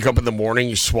much wake up in the morning,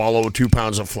 you swallow 2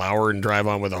 pounds of flour, and drive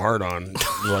on with a heart on.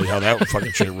 Like how that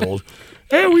fucking shit rolls.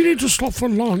 Hey, we need to stop for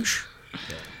lunch.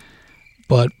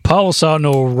 But Powell saw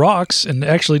no rocks and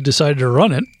actually decided to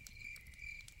run it.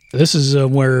 This is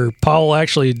where Powell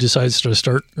actually decides to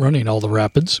start running all the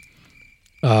rapids.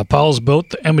 Powell's boat,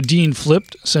 the Emma Dean,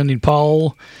 flipped, sending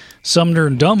Powell, Sumner,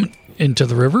 and Dunn into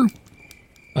the river.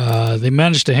 They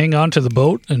managed to hang on to the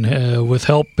boat and, with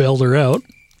help, bailed her out.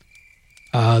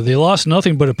 They lost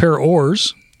nothing but a pair of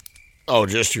oars, Oh,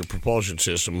 just your propulsion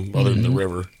system, other than the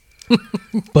river.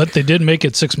 but they did make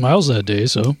it 6 miles that day,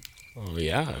 so. Oh,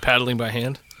 yeah. Paddling by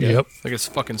hand. Yep. Like it's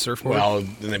fucking surfboard. Well,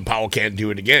 and then Powell can't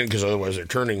do it again because otherwise they're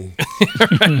turning.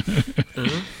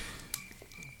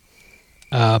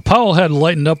 Powell had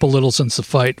lightened up a little since the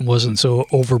fight and wasn't so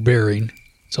overbearing,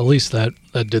 so at least that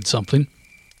did something.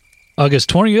 August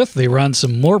 20th, they ran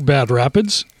some more bad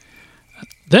rapids.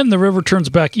 Then the river turns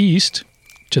back east,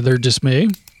 to their dismay.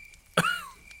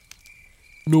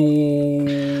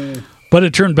 No. But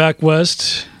it turned back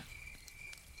west.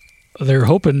 They're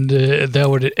hoping that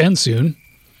would end soon.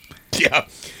 Yeah.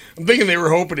 I'm thinking they were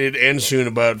hoping it'd end soon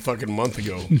about a fucking month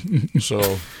ago.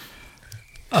 So.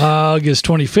 August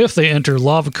 25th, they enter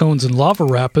lava cones and lava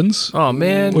rapids. Oh,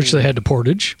 man. Which they had to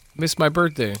portage. Missed my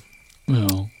birthday.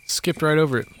 Well. Skipped right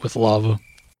over it. With lava.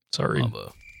 Sorry.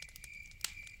 Lava.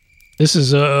 This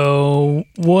is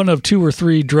one of 2 or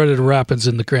 3 dreaded rapids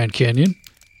in the Grand Canyon.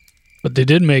 But they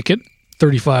did make it,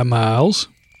 35 miles.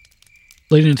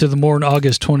 Late into the morning,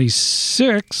 August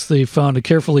 26th, they found a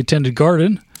carefully tended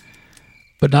garden,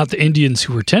 but not the Indians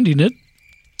who were tending it,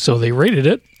 so they raided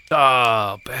it.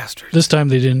 Ah, bastard. This time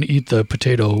they didn't eat the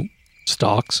potato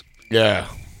stalks. Yeah.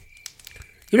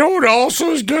 You know what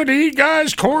also is good to eat,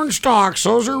 guys? Corn stalks.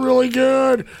 Those are really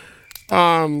good.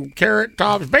 Carrot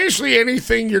tops. Basically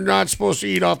anything you're not supposed to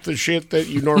eat off the shit that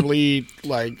you normally eat.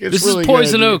 Like, it's this really is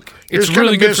poison good. oak. You're It's just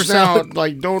really kinda good for missing out. salad.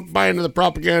 Like, don't buy into the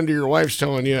propaganda your wife's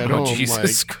telling you at home.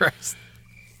 Jesus Christ.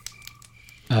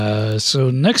 So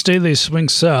next day they swing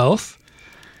south,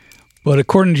 but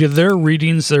according to their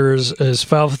readings, they're as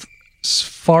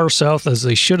far south as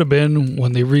they should have been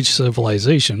when they reached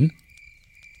civilization.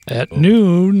 At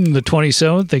noon, the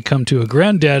 27th, they come to a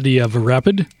granddaddy of a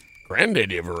rapid.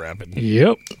 Granddaddy of a rapid.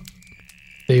 Yep.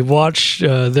 They watch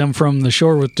them from the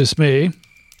shore with dismay.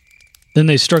 Then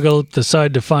they struggle up the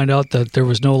side to find out that there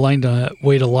was no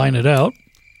way to line it out.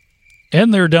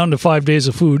 And they're down to 5 days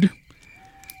of food.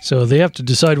 So they have to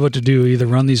decide what to do, either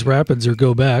run these rapids or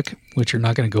go back, which you're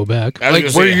not going to go back.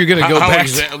 Like, where are you going to go back?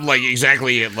 Like,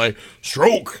 exactly. Like,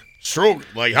 stroke.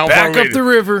 Like, how back far up the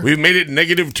river. We've made it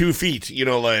negative 2 feet. You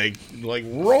know, like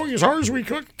rowing as hard as we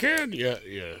can. Yeah,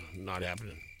 not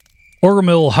happening.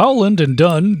 Orgamill, Howland, and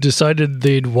Dunn decided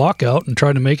they'd walk out and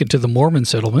try to make it to the Mormon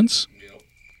settlements. Yep.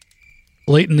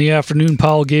 Late in the afternoon,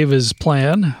 Powell gave his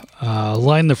plan,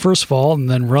 line the first fall and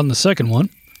then run the second one.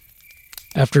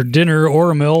 After dinner,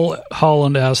 Orgamill,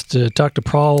 Howland asked to talk to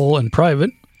Powell in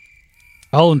private.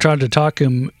 Howland tried to talk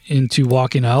him into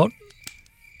walking out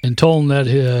and told him that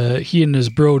he and his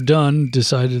bro Dunn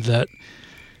decided that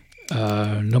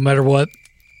no matter what,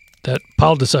 that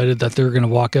Powell decided that they were going to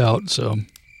walk out, so...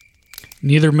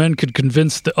 Neither man could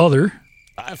convince the other.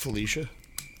 Hi, Felicia.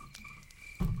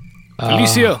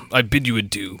 Felicia, I bid you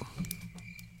adieu.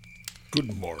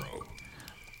 Good morrow.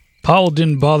 Powell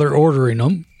didn't bother ordering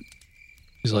them.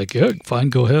 He's like, yeah,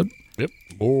 fine, go ahead. Yep.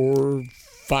 More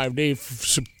 5-day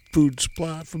food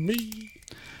supply for me.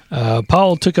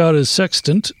 Powell took out his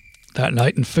sextant that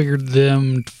night and figured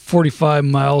them 45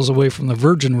 miles away from the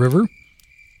Virgin River.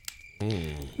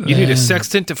 You need a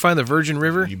sextant to find the Virgin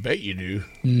River? You bet you do.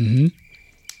 Mm-hmm.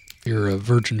 You're a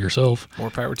virgin yourself.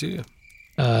 More power to you.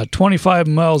 25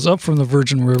 miles up from the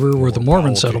Virgin River were the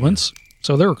Mormon settlements,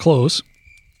 so they were close.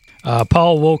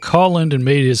 Powell woke Howland and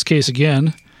made his case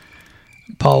again.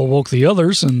 Powell woke the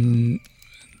others, and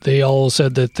they all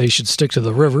said that they should stick to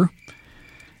the river.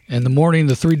 In the morning,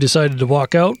 the 3 decided to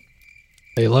walk out.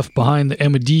 They left behind the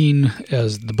Emma Dean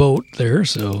as the boat there,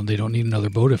 so they don't need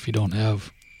another boat if you don't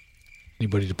have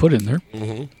anybody to put in there.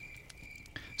 Mm-hmm.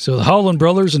 So the Howland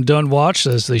brothers and Dunn watched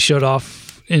as they shut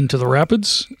off into the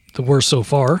rapids, the worst so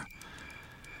far.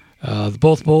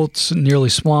 Both boats nearly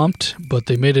swamped, but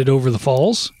they made it over the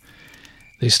falls.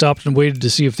 They stopped and waited to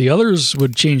see if the others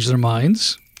would change their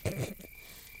minds.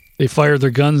 They fired their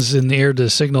guns in the air to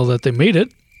signal that they made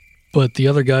it, but the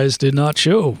other guys did not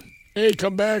show. Hey,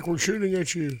 come back. We're shooting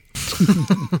at you.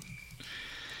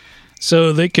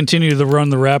 So they continued to run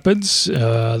the rapids.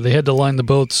 They had to line the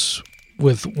boats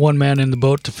with one man in the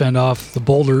boat to fend off the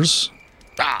boulders.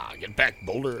 Get back,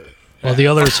 boulder. While the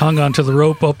others hung onto the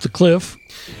rope up the cliff.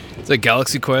 It's like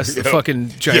Galaxy Quest, the fucking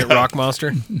giant rock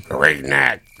monster. Greg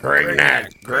Knack.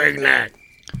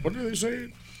 What do they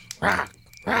say? Rock.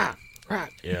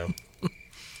 Yeah.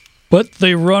 But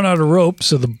they run out of rope,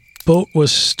 so the boat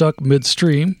was stuck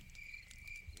midstream.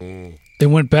 They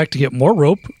went back to get more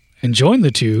rope and joined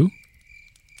the 2,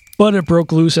 but it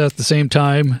broke loose at the same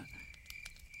time.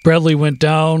 Bradley went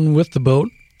down with the boat,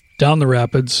 down the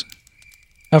rapids.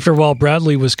 After a while,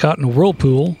 Bradley was caught in a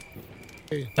whirlpool,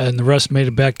 And the rest made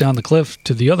it back down the cliff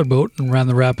to the other boat and ran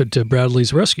the rapid to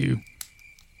Bradley's rescue.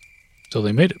 So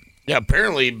they made it. Yeah,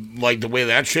 apparently, like, the way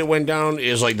that shit went down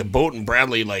is, like, the boat and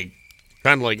Bradley, like,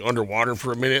 kind of, like, underwater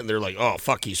for a minute, and they're like, oh,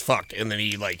 fuck, he's fucked. And then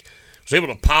he, like, was able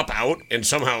to pop out and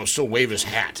somehow still wave his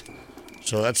hat.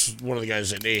 So that's one of the guys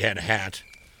that A, had a hat.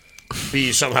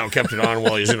 B, somehow kept it on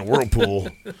while he's in a whirlpool,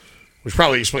 which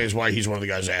probably explains why he's one of the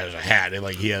guys that has a hat. And,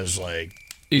 like, he has, like,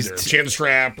 he's either a chin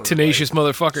strap or, tenacious like,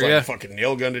 motherfucker, like yeah. fucking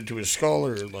nail gunned into his skull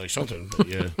or, like, something. But,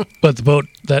 yeah. But the boat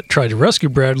that tried to rescue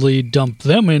Bradley dumped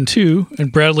them in too,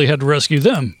 and Bradley had to rescue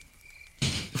them.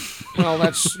 Well,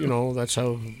 that's, that's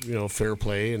how, fair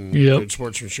play and good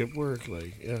sportsmanship work.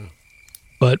 Like, yeah.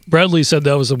 But Bradley said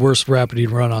that was the worst rapid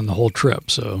he'd run on the whole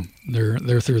trip, so they're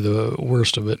through the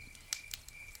worst of it.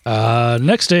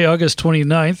 Next day, August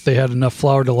 29th, they had enough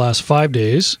flour to last 5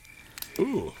 days.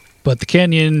 Ooh. But the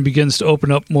canyon begins to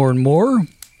open up more and more.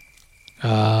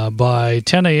 By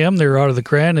 10 a.m., they were out of the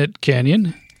Granite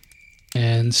Canyon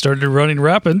and started running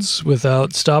rapids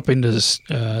without stopping to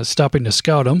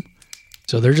scout them.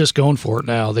 So they're just going for it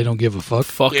now. They don't give a fuck.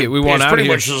 Fuck it, we want out of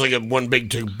here. It's pretty much just like a one big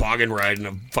toboggan ride in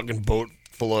a fucking boat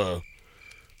full of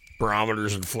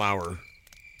barometers and flour.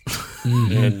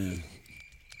 And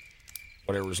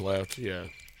whatever's left, yeah.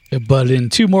 But in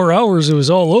 2 more hours, it was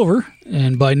all over,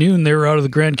 and by noon, they were out of the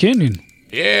Grand Canyon.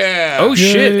 Yeah. Oh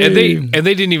shit! Yay. And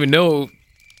they didn't even know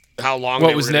how long what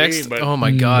they was were gonna next. be, but, Oh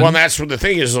my god! Well, that's what the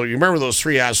thing is. Though, you remember those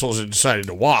 3 assholes that decided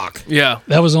to walk? Yeah,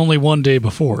 that was only 1 day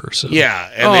before. So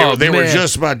yeah, and they were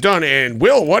just about done. And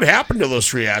Will, what happened to those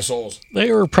 3 assholes?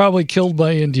 They were probably killed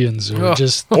by Indians or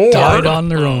just died on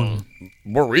their own.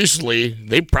 More recently,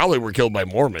 they probably were killed by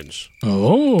Mormons.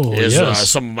 Oh, yes.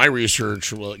 Some of my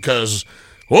research, because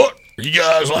what you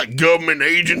guys like government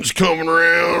agents coming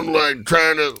around like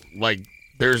trying to like.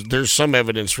 There's some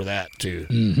evidence for that too.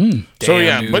 Mm-hmm. So Damn,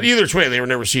 yeah, dude. but either way, they were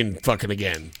never seen fucking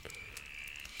again.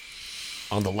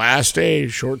 On the last day,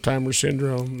 short timer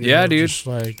syndrome. Yeah, dude. Just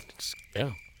like,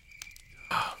 yeah.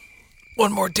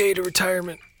 One more day to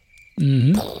retirement.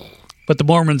 Mm-hmm. But the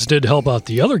Mormons did help out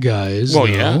the other guys. Well,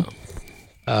 though.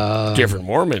 yeah. Different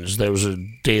Mormons. There was a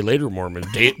day later Mormons,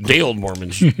 day old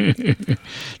Mormons.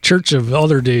 Church of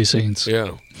Other Day Saints.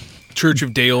 Yeah. Church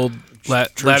of Day Old,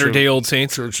 Latter Day Old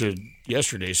Saints. Church of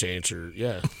Yesterday Saints, or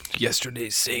yeah.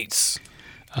 Yesterday's Saints.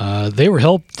 They were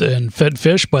helped and fed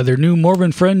fish by their new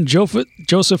Mormon friend Joseph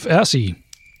Assey.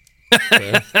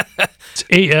 Okay. It's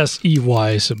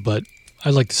A-S-E-Y, but I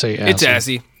like to say Assey. It's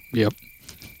Assey. Yep.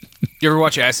 You ever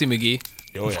watch Assey McGee?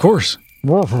 Oh, yeah. Of course.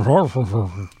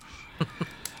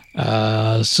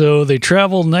 So they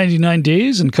traveled 99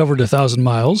 days and covered 1,000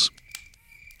 miles.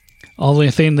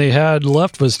 Only thing they had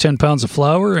left was 10 pounds of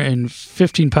flour and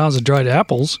 15 pounds of dried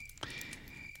apples.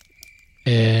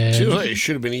 And Seems like they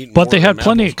should have been eating. but they more had than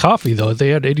plenty apples. of coffee, though. They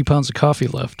had 80 pounds of coffee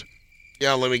left.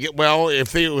 Yeah, let me get. Well,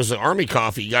 if it was the Army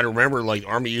coffee, you got to remember, like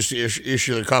Army used to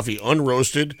issue the coffee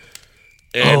unroasted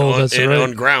and, that's right.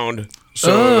 unground.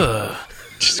 So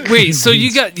Wait, so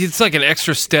you got it's like an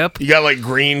extra step? you got like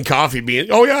green coffee beans.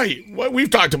 Oh yeah, we've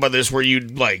talked about this where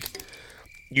you'd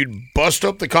bust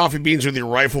up the coffee beans with your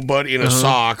rifle butt in a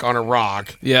sock on a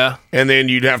rock. Yeah. And then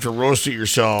you'd have to roast it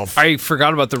yourself. I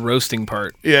forgot about the roasting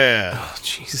part. Yeah. Oh,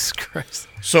 Jesus Christ.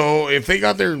 So if they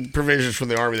got their provisions from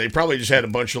the Army, they probably just had a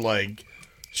bunch of like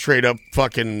straight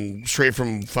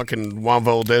from fucking Juan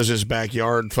Valdez's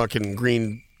backyard fucking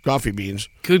green coffee beans.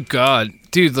 Good God.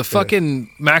 Dude, the fucking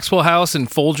Maxwell House and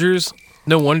Folgers,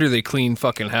 no wonder they clean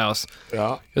fucking house.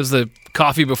 Yeah. It was the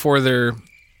coffee before their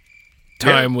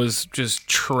time was just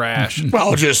trash.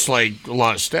 Well, just like a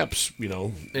lot of steps, Yeah.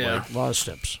 like a lot of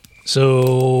steps.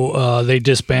 So they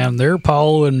disband there.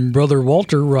 Paolo and brother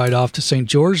Walter ride off to St.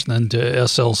 George, then to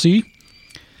SLC.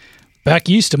 Back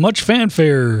east to much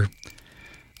fanfare.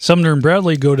 Sumner and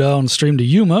Bradley go downstream to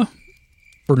Yuma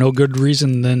for no good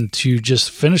reason than to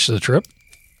just finish the trip.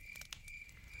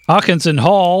 Hawkins and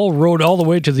Hall rode all the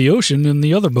way to the ocean in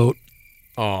the other boat.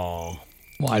 Oh.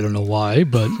 Well, I don't know why,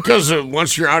 but... Because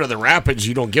once you're out of the rapids,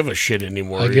 you don't give a shit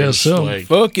anymore. I You're guess just so. Like,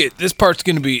 Fuck it. This part's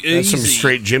going to be easy. that's some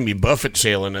straight Jimmy Buffett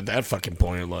sailing at that fucking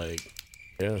point. Like,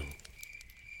 yeah.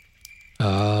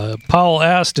 Powell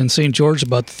asked in St. George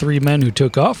about the 3 men who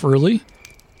took off early.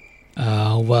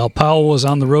 While Powell was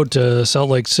on the road to Salt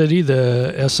Lake City,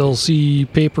 the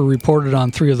SLC paper reported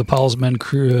on 3 of the Powell's men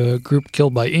group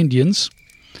killed by Indians.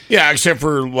 Yeah, except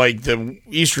for like the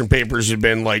Eastern papers had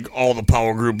been like all the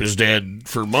Powell group is dead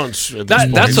for months. At this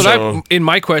point, That's what so- in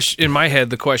my head.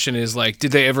 The question is like,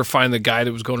 did they ever find the guy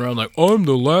that was going around like, I'm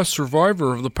the last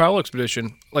survivor of the Powell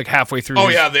expedition? Like halfway through. Oh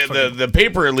his yeah, fucking- the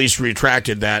paper at least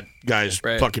retracted that guy's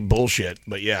fucking bullshit.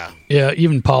 But yeah, Yeah,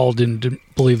 even Paul didn't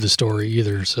believe the story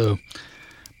either. So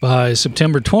by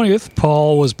September 20th,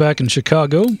 Paul was back in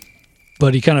Chicago,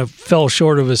 but he kind of fell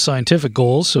short of his scientific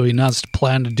goals, so he announced a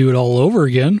plan to do it all over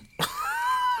again.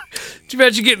 Did you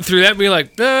imagine getting through that and being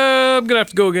like, I'm gonna have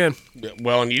to go again?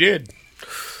 Well, and you did.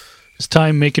 His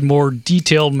time making more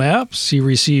detailed maps, he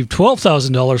received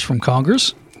 $12,000 from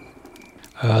Congress.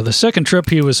 The second trip,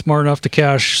 he was smart enough to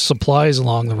cache supplies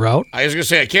along the route. I was gonna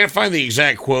say I can't find the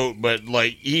exact quote, but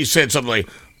like he said something like,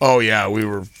 "Oh yeah, we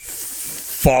were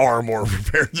far more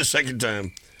prepared the second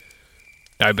time."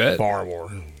 I bet far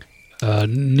more.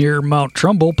 Near Mount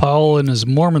Trumbull, Powell and his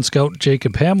Mormon scout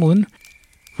Jacob Hamlin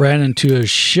ran into a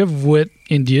Shivwit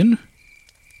Indian,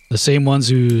 the same ones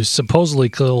who supposedly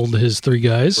killed his three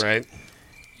guys. Right.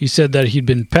 He said that he'd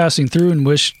been passing through and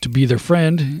wished to be their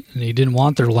friend, and he didn't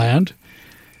want their land.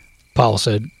 Powell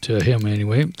said to him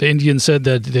anyway. The Indian said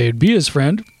that they'd be his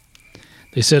friend.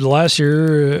 They said last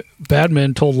year bad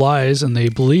men told lies, and they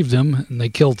believed them, and they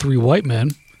killed 3 white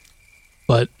men.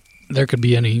 But there could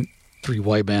be any 3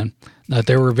 white men. That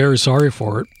they were very sorry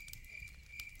for it.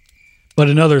 But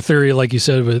another theory, like you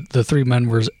said, the 3 men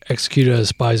were executed as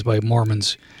spies by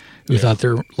Mormons who thought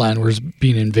their land was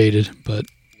being invaded. But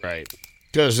Right.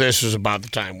 Because this was about the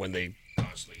time when they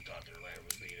constantly thought their land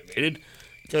was being invaded.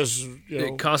 Because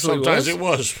It constantly sometimes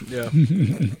was? it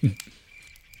was. Yeah.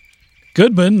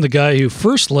 Goodman, the guy who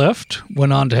first left,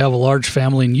 went on to have a large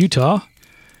family in Utah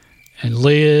and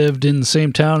lived in the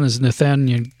same town as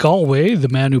Nathaniel Galway, the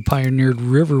man who pioneered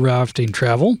river rafting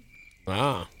travel.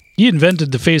 Ah. He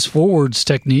invented the face forwards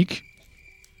technique.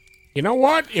 You know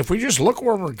what? If we just look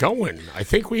where we're going, I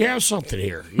think we have something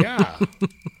here. Yeah.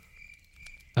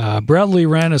 Bradley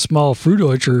ran a small fruit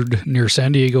orchard near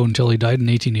San Diego until he died in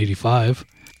 1885.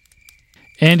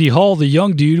 Andy Hall, the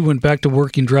young dude, went back to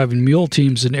working driving mule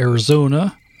teams in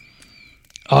Arizona.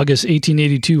 August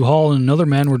 1882, Hall and another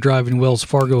man were driving Wells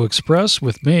Fargo Express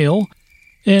with mail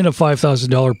and a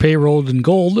 $5,000 payroll in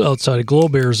gold outside of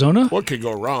Globe, Arizona. What could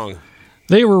go wrong?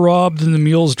 They were robbed and the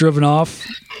mules driven off.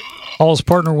 Hall's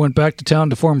partner went back to town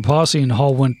to form a posse, and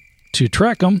Hall went to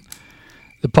track him.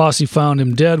 The posse found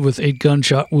him dead with 8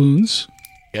 gunshot wounds.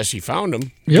 Yes, he found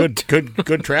him. Yep.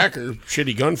 Good tracker.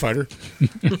 Shitty gunfighter.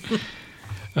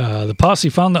 The posse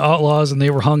found the outlaws, and they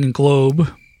were hung in Globe.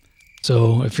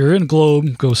 So if you're in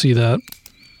Globe, go see that.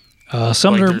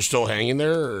 Sumner, Like they're still hanging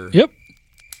there? Or? Yep.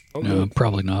 Okay. No,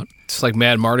 probably not. It's like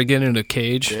Mad Mardigan in a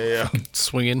cage. Yeah.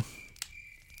 Swinging.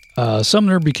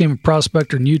 Sumner became a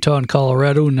prospector in Utah and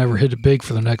Colorado and never hit it big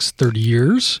for the next 30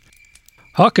 years.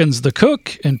 Hawkins, the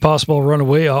cook and possible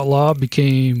runaway outlaw,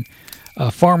 became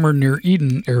a farmer near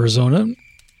Eden, Arizona,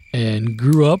 and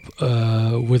grew up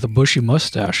with a bushy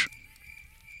mustache.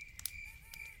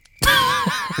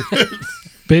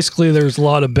 Basically, there's a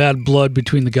lot of bad blood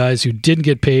between the guys who didn't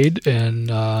get paid, and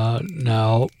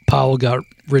now Powell got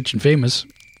rich and famous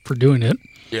for doing it.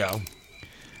 Yeah.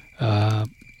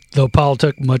 Though Powell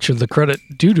took much of the credit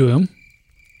due to him.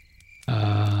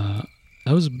 That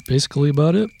was basically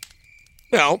about it.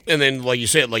 Well, and then, like you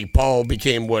said, like Paul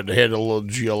became head of a little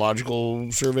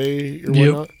geological survey or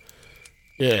Yep. whatnot.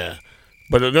 Yeah.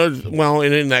 But another, well,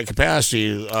 and in that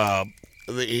capacity,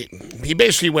 he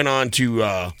basically went on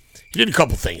to, he did a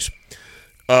couple things.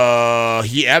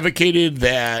 He advocated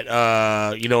that,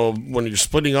 when you're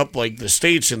splitting up like the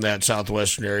states in that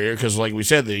southwestern area, because like we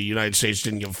said, the United States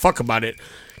didn't give a fuck about it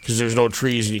because there's no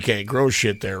trees and you can't grow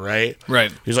shit there, right?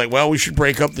 Right. He's like, well, we should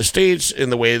break up the states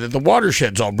in the way that the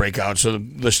watersheds all break out so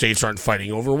the states aren't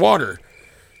fighting over water.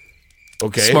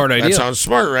 Okay. Smart idea. That sounds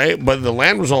smart, right? But the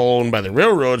land was all owned by the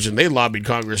railroads, and they lobbied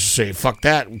Congress to say, fuck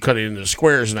that, and cut it into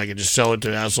squares, and I can just sell it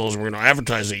to assholes, and we're going to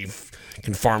advertise that you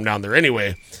can farm down there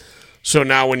anyway. So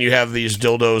now when you have these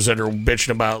dildos that are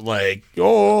bitching about, like,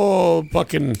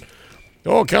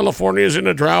 California's in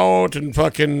a drought, and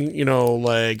fucking,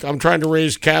 like, I'm trying to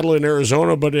raise cattle in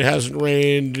Arizona, but it hasn't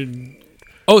rained. And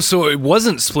Oh, so it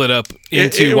wasn't split up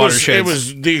into watersheds. It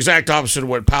was the exact opposite of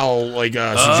what Powell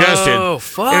suggested. Oh,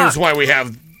 fuck. And it's why we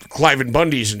have Clive and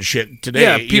Bundys and shit today.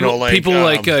 Yeah, people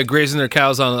like grazing their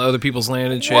cows on other people's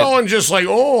land and shit. Well, and just like,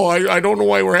 I don't know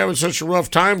why we're having such a rough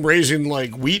time raising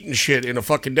like wheat and shit in a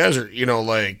fucking desert.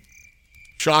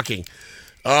 Shocking.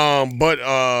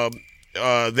 But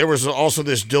there was also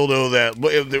this dildo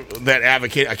that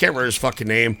advocated. I can't remember his fucking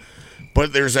name,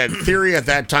 but there's that theory at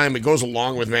that time. It goes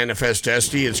along with Manifest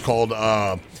Destiny. It's called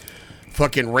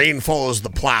fucking rain follows the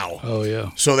plow. Oh,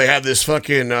 yeah. So they have this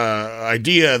fucking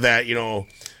idea that,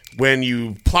 when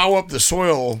you plow up the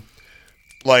soil,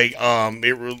 like,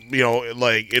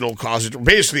 it'll cause it.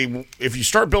 Basically, if you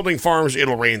start building farms,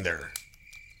 it'll rain there.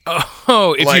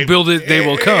 Oh, if you build it, they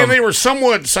will come. And they were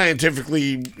somewhat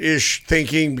scientifically-ish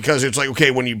thinking, because it's like, okay,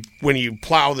 when you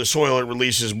plow the soil, it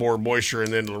releases more moisture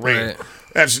and then it'll rain. Right.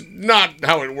 That's not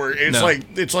how it works. It's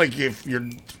No. like if your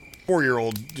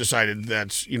 4-year-old decided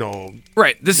that's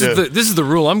right. This is the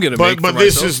rule I'm going to make. But for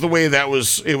this myself. is the way that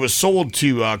it was sold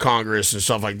to Congress and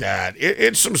stuff like that.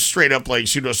 It's some straight up like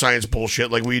pseudoscience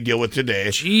bullshit like we deal with today.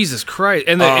 Jesus Christ!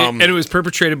 And and it was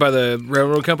perpetrated by the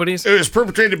railroad companies. It was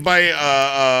perpetrated by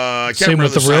I can't Same remember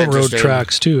with the scientist's railroad name.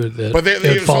 tracks, too. But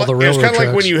They follow the it's railroad kind of like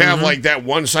when tracks. you have like that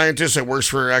one scientist that works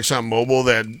for ExxonMobil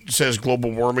that says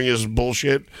global warming is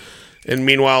bullshit. And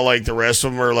meanwhile, like the rest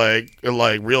of them are like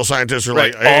real scientists are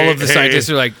Right. like, hey, all of the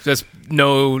scientists are like, that's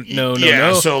no.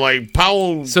 Yeah, so like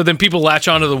Powell. So then people latch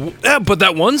onto but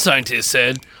that one scientist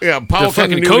said, Powell the fucking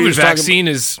kinda knew he COVID was talking vaccine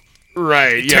is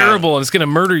right terrible and it's going to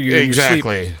murder you. in your sleep."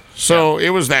 Exactly. So it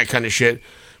was that kind of shit.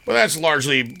 But that's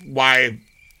largely why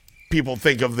people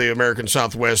think of the American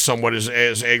Southwest somewhat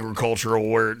as agricultural,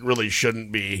 where it really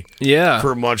shouldn't be. Yeah.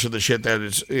 For much of the shit that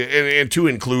it's, and to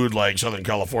include like Southern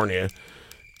California.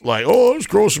 Like, let's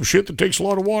grow some shit that takes a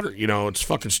lot of water. It's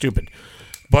fucking stupid.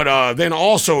 But then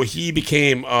also he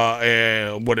became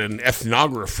an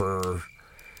ethnographer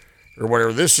or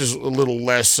whatever. This is a little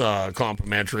less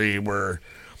complimentary, where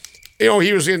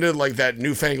he was into like that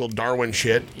newfangled Darwin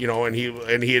shit.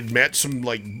 And he had met some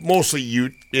like mostly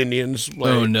Ute Indians.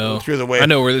 Like, Oh no! through the way I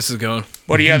know where this is going.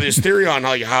 But he had this theory on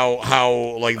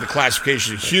how like the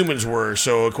classification of humans were.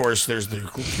 So of course there's the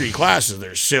 3 classes.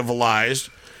 There's civilized,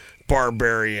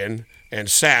 barbarian, and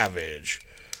savage.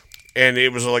 And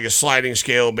it was like a sliding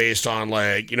scale based on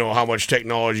like how much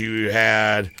technology you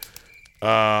had,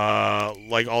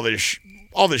 like all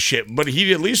this shit. But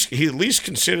he at least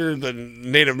considered the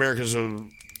Native Americans of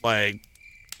like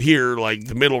here, like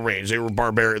the middle range. They were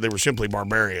barbarian. They were simply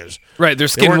barbarians. Right, their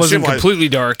They skin weren't wasn't civilized. completely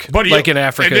dark, But like in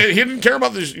Africa. And he didn't care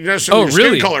about this. Oh,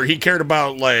 really? Skin color. He cared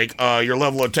about like your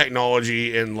level of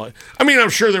technology and like. I mean, I'm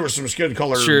sure there was some skin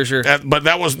color. Sure. But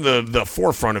that wasn't the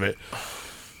forefront of it.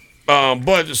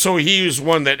 But so he was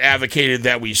one that advocated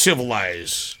that we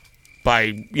civilize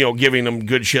by giving them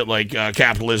good shit like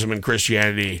capitalism and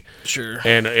Christianity. Sure.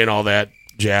 And all that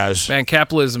jazz. Man,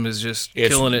 capitalism is just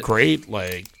It's killing it. great.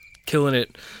 Like killing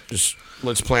it. Just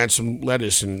let's plant some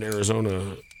lettuce in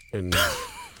Arizona and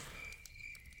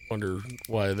wonder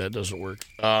why that doesn't work.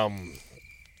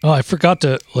 I forgot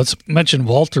let's mention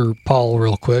Walter Powell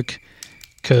real quick,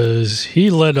 because he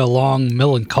led a long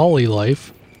melancholy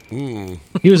life.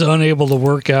 He was unable to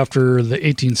work after the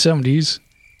 1870s.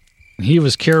 He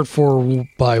was cared for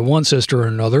by one sister or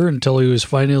another until he was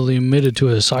finally admitted to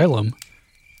an asylum.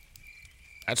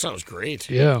 That sounds great.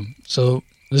 Yeah, so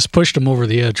this pushed him over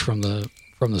the edge from the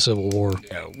Civil War.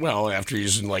 Yeah, well, after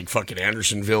he's in like fucking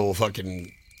Andersonville,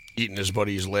 fucking eating his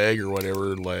buddy's leg or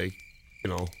whatever, like, I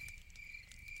don't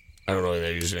know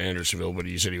that he's in Andersonville, but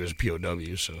he said he was a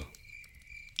POW, so.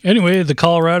 Anyway, the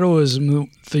Colorado is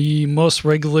the most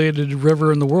regulated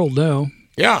river in the world now.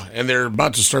 Yeah, and they're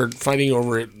about to start fighting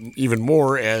over it even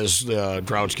more as the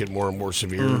droughts get more and more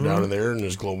severe down in there and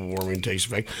as global warming takes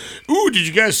effect. Ooh, did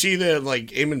you guys see that, like,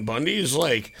 Eamon Bundy is,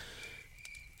 like,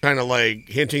 kind of, like,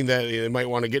 hinting that they might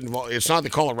want to get involved? It's not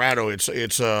the Colorado. It's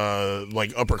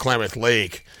like, Upper Klamath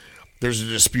Lake. There's a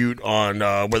dispute on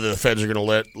whether the feds are going to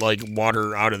let, like,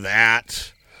 water out of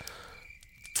that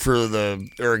for the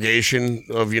irrigation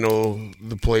of,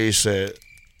 the place. I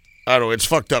don't know, it's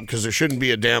fucked up because there shouldn't be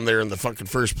a dam there in the fucking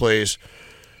first place.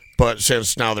 But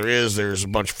since now there's a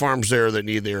bunch of farms there that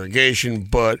need the irrigation,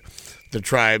 but the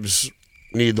tribes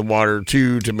need the water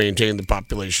too to maintain the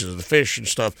populations of the fish and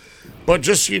stuff. But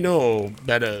just so you know,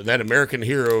 that American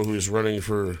hero who's running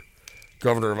for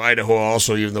governor of Idaho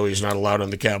also, even though he's not allowed on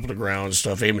the Capitol grounds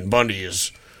and stuff, Eamon Bundy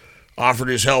has offered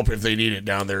his help if they need it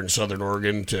down there in Southern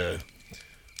Oregon to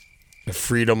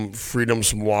freedom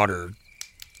some water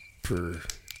for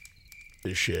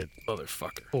this shit.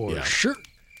 Motherfucker. For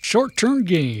short-term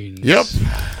gains. Yep.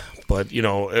 But,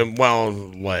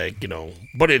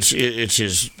 but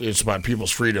it's about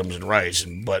people's freedoms and rights,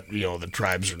 but, the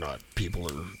tribes are not people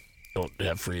who don't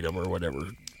have freedom or whatever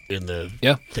in the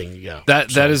thing. Yeah.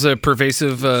 That is a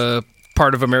pervasive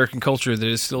part of American culture that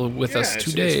is still with us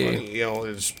today. It's funny,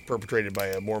 it's perpetrated by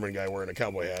a Mormon guy wearing a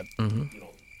cowboy hat. Mm-hmm.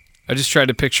 I just tried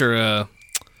to picture,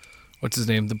 what's his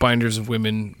name? The Binders of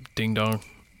Women, ding dong.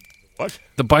 What?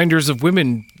 The Binders of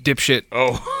Women, dipshit.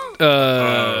 Oh.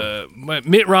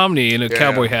 Mitt Romney in a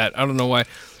cowboy hat. I don't know why.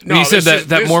 No, he said this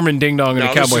that is- Mormon ding dong in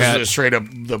a cowboy this hat. is straight up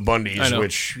the I Bundys, know.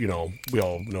 which we all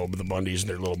know the Bundys and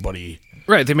their little buddy.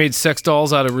 Right, they made sex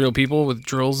dolls out of real people with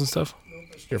drills and stuff.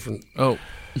 It's different. Oh,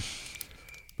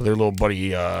 Their little buddy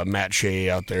Matt Shea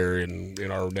out there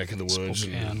in our neck of the woods.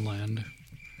 Spokane land.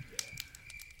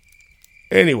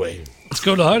 Anyway, let's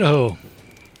go to Idaho.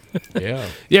 Yeah.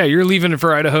 Yeah, you're leaving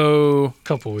for Idaho.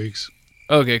 Couple weeks.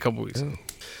 Okay, a couple weeks.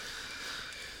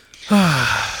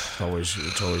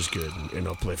 It's always good and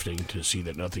uplifting to see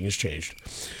that nothing has changed.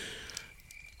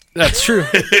 That's true.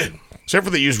 Except for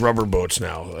they use rubber boats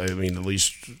now. I mean, at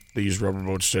least they use rubber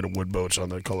boats instead of wood boats on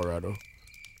the Colorado.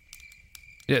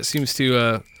 Yeah, it seems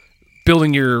to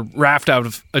building your raft out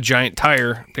of a giant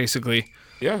tire, basically.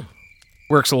 Yeah.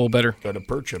 Works a little better. Got a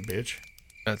perch, bitch.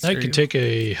 That's I could take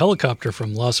a helicopter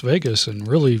from Las Vegas and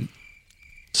really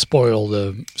spoil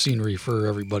the scenery for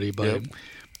everybody by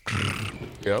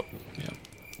Yep.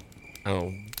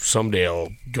 Oh, someday I'll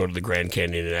go to the Grand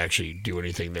Canyon and actually do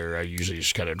anything there. I usually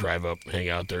just kind of drive up, hang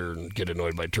out there, and get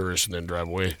annoyed by tourists, and then drive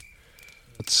away.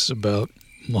 That's about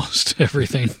most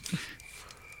everything.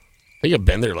 I think I've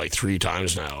been there like 3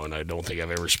 times now, and I don't think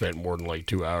I've ever spent more than like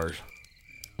 2 hours.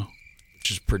 Which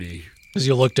is pretty. As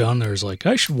you look down there, it's like,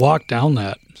 I should walk down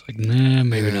that. It's like, nah,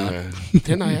 maybe not.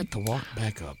 Then I had to walk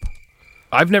back up.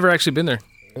 I've never actually been there.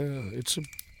 It's a.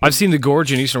 I've seen the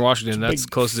gorge in Eastern Washington. That's big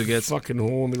close as it gets. Fucking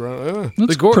hole in the ground.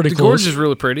 That's the gorge close. is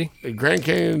really pretty. The Grand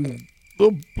Canyon,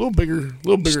 little bigger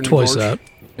than the twice gorge. that.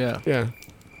 Yeah. Yeah.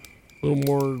 A little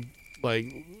more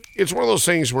like it's one of those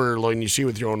things where like, when you see it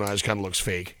with your own eyes, kind of looks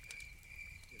fake.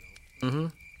 Mm-hmm.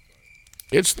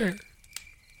 It's there,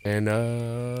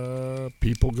 and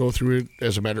people go through it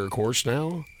as a matter of course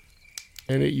now.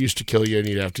 And it used to kill you, and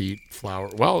you'd have to eat flour.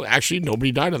 Well, actually,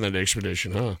 nobody died on that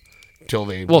expedition, huh? Until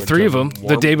they Well, went 3 to of them the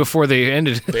warm- day before they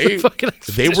ended. They, Fucking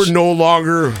they were no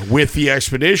longer with the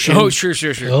expedition. Oh, sure.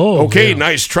 Oh, okay, yeah.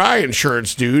 nice try,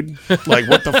 insurance dude. Like,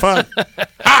 what the fuck?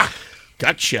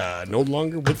 Gotcha. No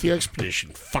longer with the expedition.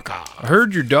 Fuck off. I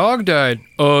heard your dog died.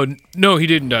 Oh, no, he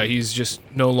didn't die. He's just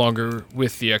no longer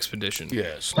with the expedition.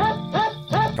 Yes.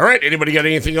 All right. Anybody got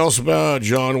anything else about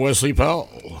John Wesley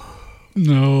Powell?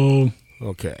 No.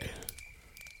 Okay.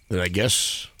 Then I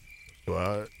guess go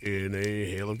out in a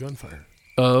hail of gunfire.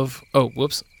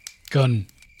 Whoops. Gun.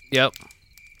 Yep.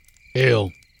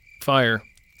 Hail. Fire.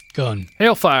 Gun.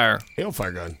 Hailfire.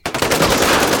 Hailfire gun.